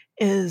thing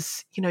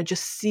is,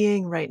 just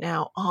seeing right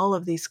now all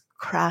of these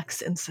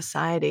cracks in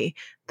society,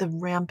 the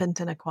rampant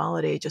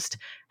inequality, just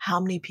how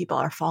many people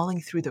are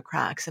falling through the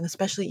cracks. And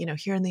especially,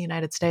 here in the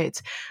United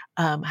States,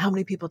 how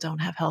many people don't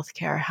have health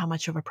care, how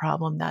much of a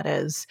problem that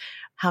is,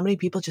 how many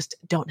people just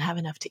don't have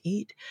enough to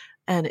eat.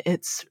 And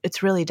it's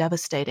really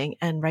devastating.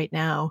 And right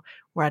now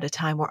we're at a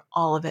time where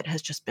all of it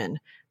has just been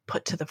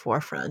put to the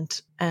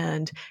forefront.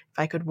 And if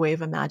I could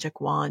wave a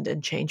magic wand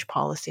and change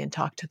policy and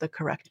talk to the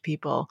correct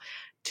people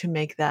to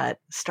make that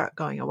start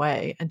going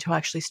away and to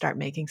actually start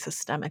making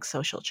systemic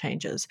social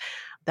changes,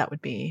 that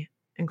would be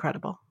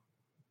incredible.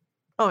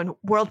 Oh, and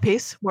world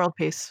peace.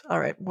 All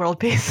right, world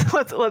peace.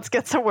 Let's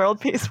get some world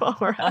peace while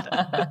we're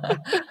at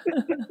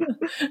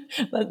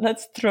it.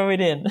 Let's throw it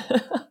in.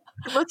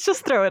 Let's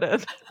just throw it in.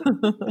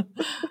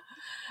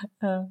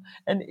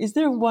 And is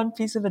there one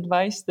piece of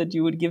advice that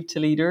you would give to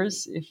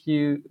leaders?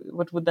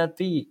 What would that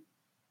be?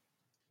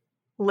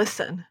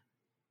 Listen.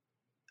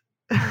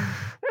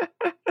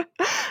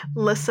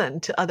 Listen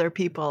to other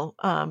people.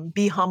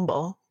 Be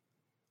humble,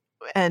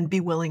 and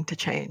be willing to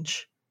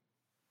change.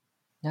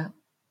 Yeah,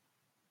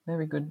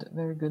 very good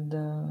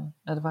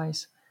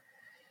advice.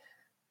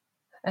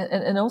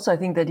 And also, I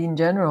think that in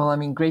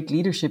general, great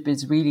leadership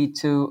is really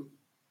to,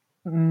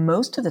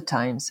 most of the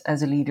times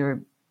as a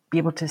leader, be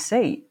able to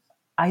say,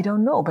 I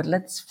don't know, but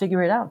let's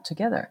figure it out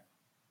together.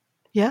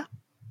 Yeah,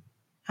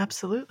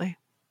 absolutely.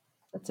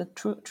 That's a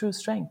true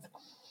strength,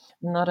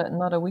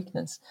 not a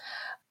weakness.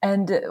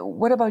 And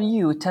what about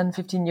you, 10,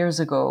 15 years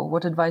ago?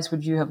 What advice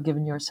would you have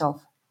given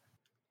yourself?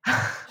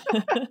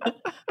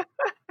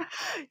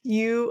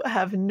 You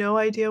have no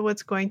idea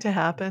what's going to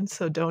happen,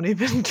 so don't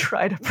even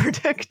try to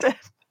predict it.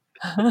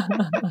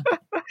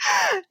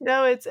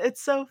 No,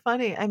 it's so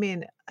funny.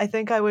 I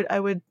think I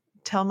would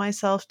tell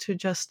myself to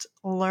just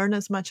learn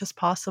as much as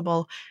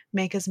possible,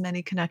 make as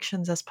many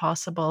connections as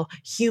possible,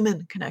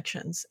 human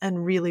connections,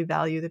 and really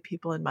value the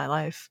people in my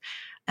life,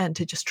 and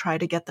to just try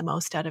to get the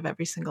most out of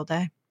every single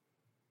day.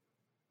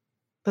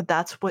 But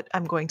that's what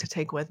I'm going to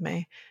take with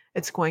me.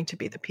 It's going to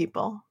be the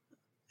people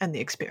and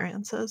the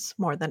experiences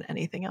more than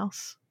anything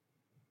else.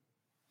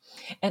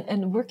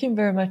 And working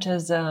very much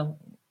as a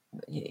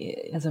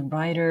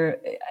writer,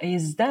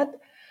 is that,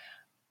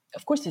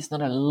 of course, it's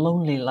not a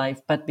lonely life,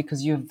 but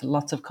because you have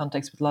lots of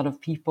contacts with a lot of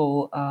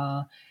people,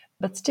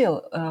 but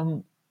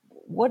still,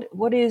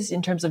 what is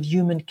in terms of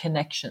human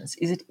connections?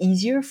 Is it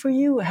easier for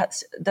you?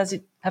 Does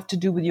it have to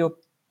do with your,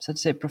 so to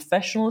say,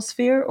 professional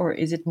sphere, or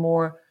is it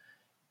more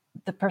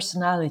the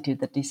personality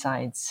that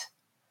decides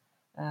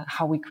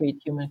how we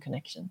create human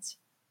connections?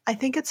 I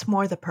think it's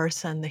more the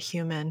person, the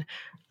human.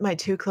 My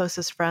two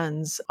closest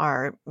friends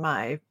are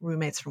my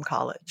roommates from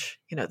college.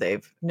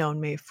 They've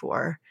known me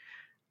for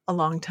a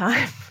long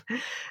time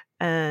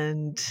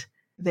and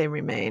they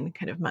remain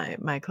kind of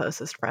my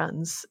closest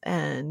friends.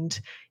 And,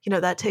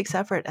 that takes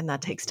effort and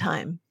that takes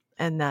time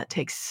and that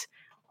takes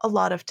a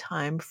lot of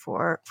time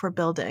for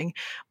building.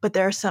 But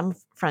there are some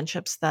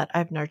friendships that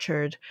I've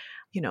nurtured,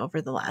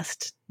 over the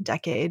last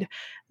decade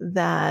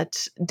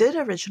that did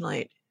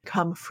originally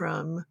come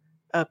from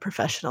a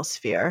professional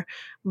sphere,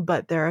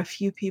 but there are a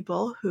few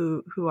people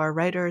who are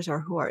writers or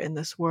who are in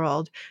this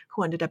world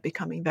who ended up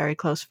becoming very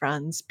close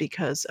friends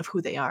because of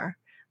who they are,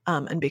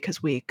 and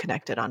because we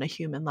connected on a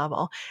human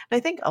level. And I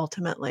think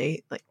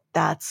ultimately, like,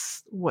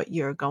 that's what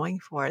you're going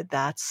for.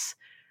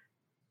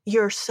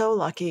 You're so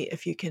lucky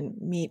if you can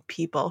meet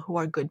people, who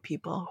are good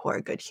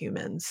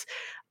humans,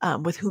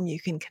 with whom you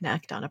can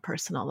connect on a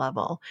personal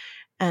level.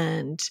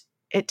 And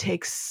it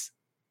takes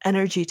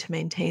energy to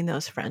maintain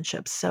those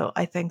friendships. So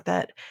I think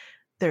that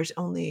there's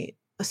only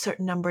a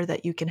certain number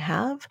that you can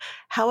have.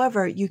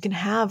 However, you can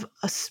have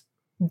a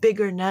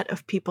bigger net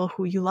of people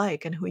who you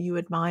like and who you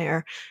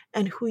admire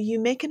and who you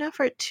make an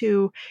effort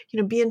to,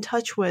 be in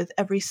touch with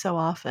every so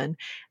often.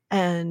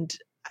 And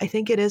I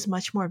think it is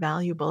much more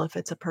valuable if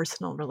it's a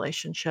personal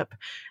relationship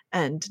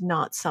and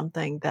not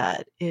something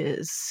that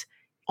is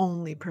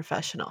only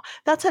professional.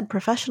 That said,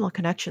 professional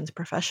connections,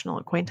 professional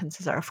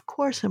acquaintances are, of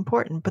course,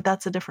 important, but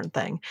that's a different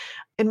thing.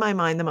 In my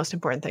mind, the most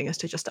important thing is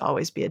to just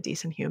always be a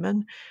decent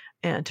human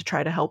and to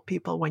try to help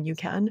people when you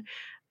can.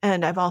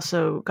 And I've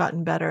also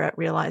gotten better at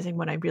realizing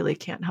when I really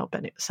can't help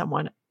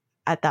someone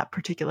at that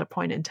particular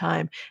point in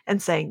time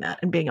and saying that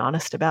and being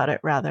honest about it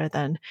rather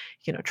than,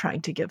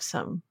 trying to give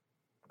some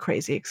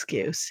crazy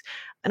excuse.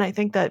 And I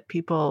think that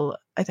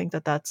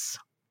that's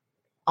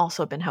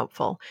also been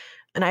helpful.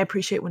 And I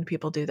appreciate when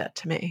people do that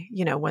to me,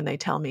 when they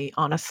tell me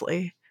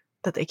honestly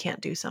that they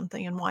can't do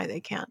something and why they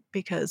can't,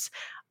 because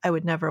I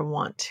would never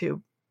want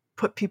to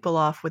put people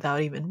off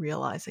without even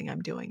realizing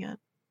I'm doing it.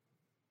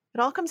 It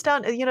all comes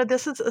down,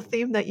 this is a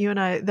theme that you and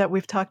I, that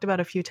we've talked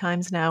about a few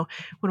times now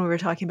when we were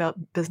talking about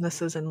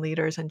businesses and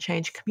leaders and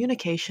change.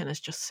 Communication is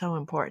just so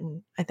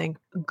important. I think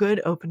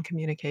good open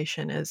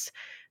communication is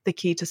the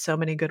key to so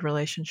many good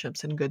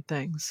relationships and good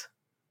things.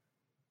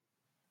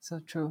 So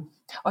true.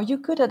 Are you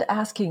good at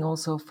asking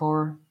also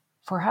for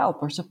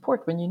help or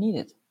support when you need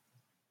it?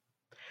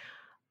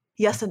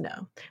 Yes and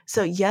no.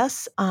 So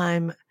yes,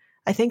 I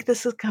think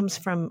comes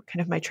from kind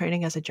of my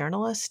training as a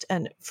journalist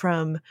and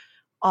from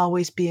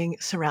always being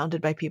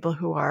surrounded by people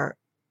who are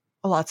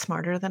a lot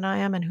smarter than I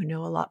am and who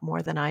know a lot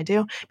more than I do.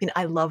 I mean,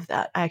 I love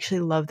that. I actually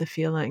love the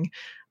feeling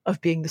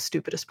of being the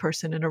stupidest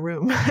person in a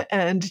room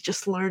and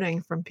just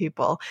learning from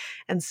people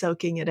and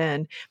soaking it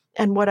in.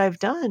 And what I've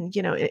done,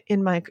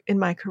 in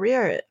my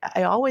career,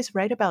 I always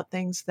write about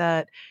things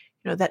that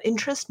that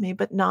interest me,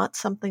 but not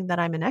something that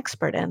I'm an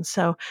expert in.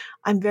 So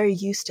I'm very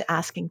used to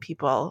asking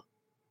people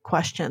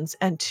questions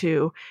and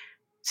to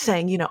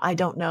saying, I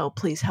don't know,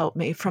 please help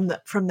me from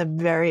the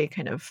very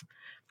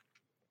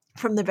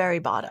from the very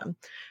bottom.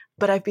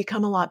 But I've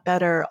become a lot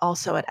better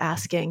also at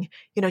asking,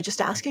 just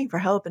asking for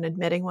help and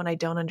admitting when I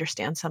don't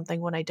understand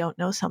something, when I don't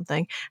know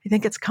something. I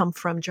think it's come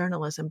from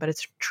journalism, but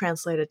it's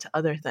translated to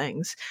other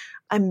things.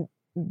 I'm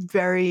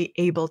very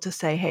able to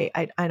say, hey,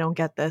 I don't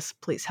get this,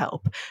 please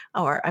help.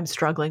 Or I'm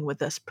struggling with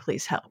this,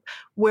 please help.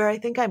 Where I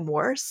think I'm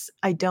worse,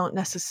 I don't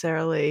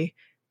necessarily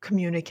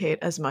communicate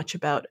as much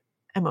about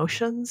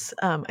emotions.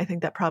 I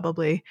think that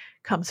probably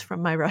comes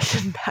from my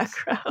Russian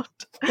background.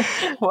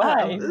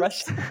 Why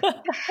Russian?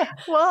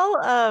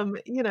 Well,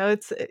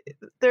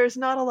 there's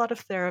not a lot of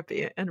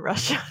therapy in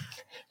Russia.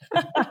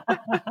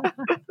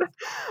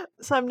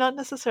 So I'm not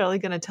necessarily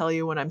going to tell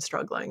you when I'm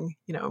struggling,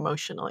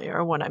 emotionally,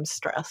 or when I'm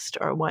stressed,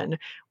 or when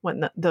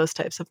those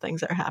types of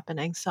things are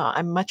happening. So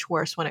I'm much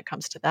worse when it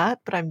comes to that,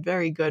 but I'm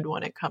very good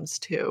when it comes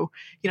to,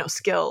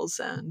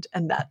 skills and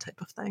that type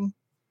of thing.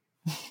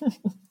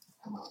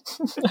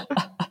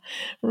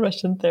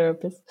 Russian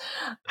therapist.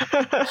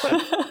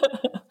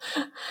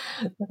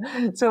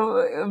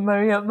 So,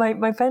 Maria,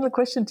 my final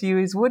question to you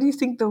is, what do you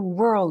think the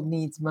world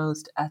needs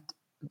most at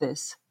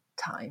this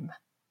time?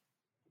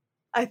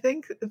 I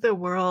think the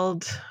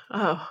world,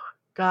 oh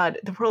God,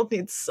 the world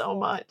needs so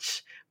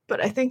much,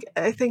 but I think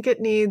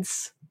it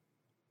needs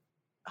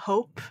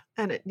hope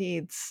and it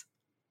needs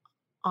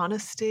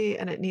honesty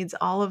and it needs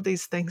all of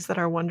these things that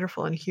are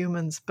wonderful in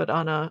humans, but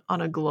on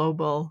a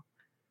global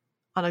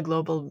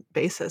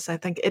basis. I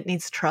think it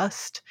needs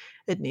trust.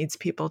 It needs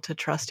people to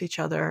trust each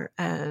other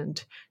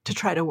and to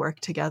try to work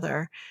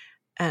together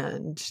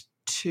and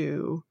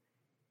to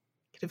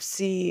kind of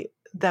see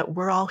that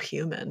we're all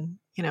human.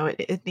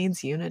 It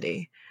needs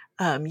unity.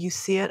 You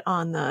see it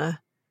on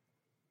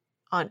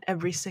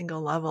every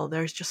single level.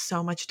 There's just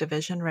so much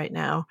division right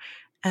now.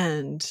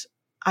 And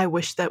I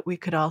wish that we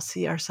could all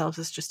see ourselves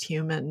as just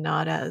human,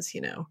 not as,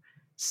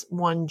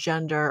 one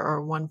gender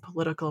or one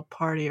political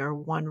party or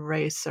one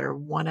race or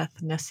one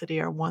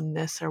ethnicity or one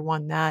this or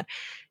one that,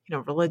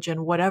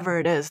 religion, whatever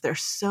it is.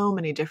 There's so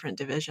many different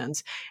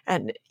divisions.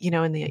 And,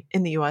 in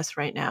the US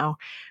right now,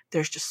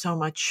 there's just so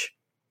much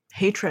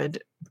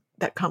hatred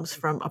that comes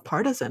from a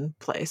partisan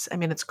place. I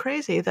mean, it's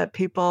crazy that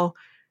people,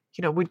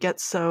 would get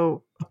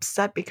so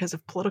upset because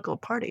of political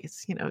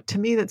parties. To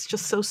me, that's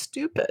just so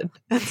stupid.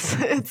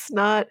 It's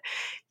not,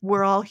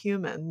 we're all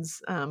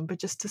humans, but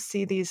just to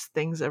see these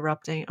things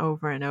erupting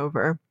over and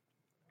over,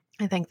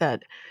 I think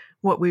that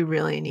what we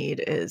really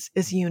need is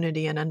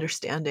unity and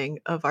understanding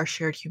of our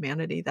shared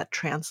humanity that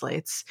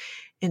translates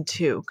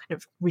into kind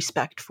of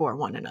respect for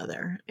one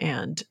another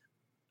and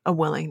a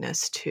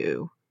willingness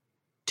to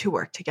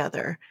work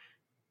together,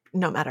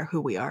 no matter who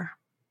we are.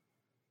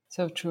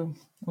 So true.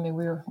 I mean,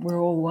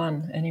 we're all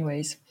one,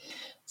 anyways.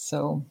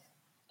 So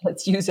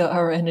let's use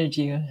our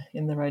energy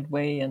in the right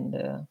way,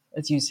 and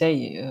as you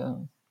say,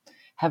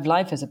 have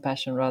life as a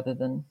passion rather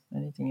than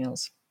anything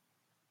else.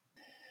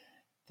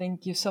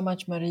 Thank you so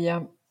much,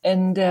 Maria.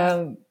 And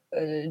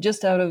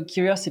just out of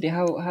curiosity,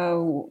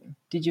 how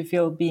did you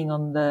feel being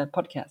on the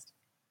podcast?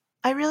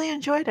 I really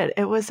enjoyed it.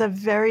 It was a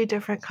very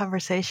different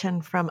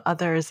conversation from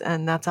others,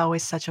 and that's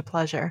always such a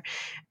pleasure.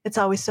 It's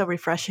always so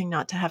refreshing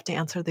not to have to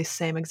answer the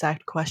same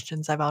exact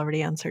questions I've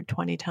already answered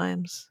 20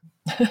 times.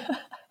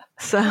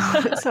 So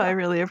I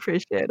really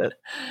appreciate it.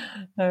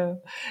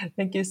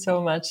 Thank you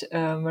so much,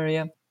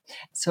 Maria.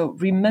 So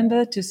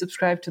remember to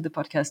subscribe to the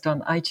podcast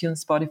on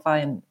iTunes,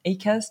 Spotify, and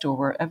Acast, or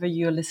wherever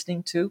you're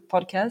listening to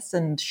podcasts,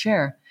 and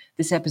share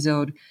this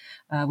episode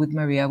with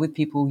Maria, with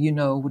people you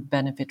know would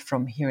benefit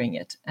from hearing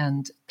it.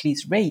 And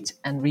please rate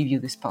and review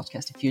this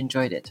podcast if you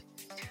enjoyed it.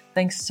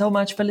 Thanks so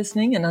much for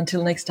listening. And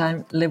until next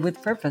time, live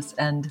with purpose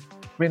and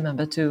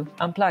remember to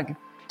unplug.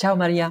 Ciao,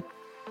 Maria.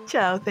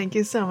 Ciao. Thank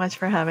you so much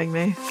for having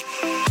me.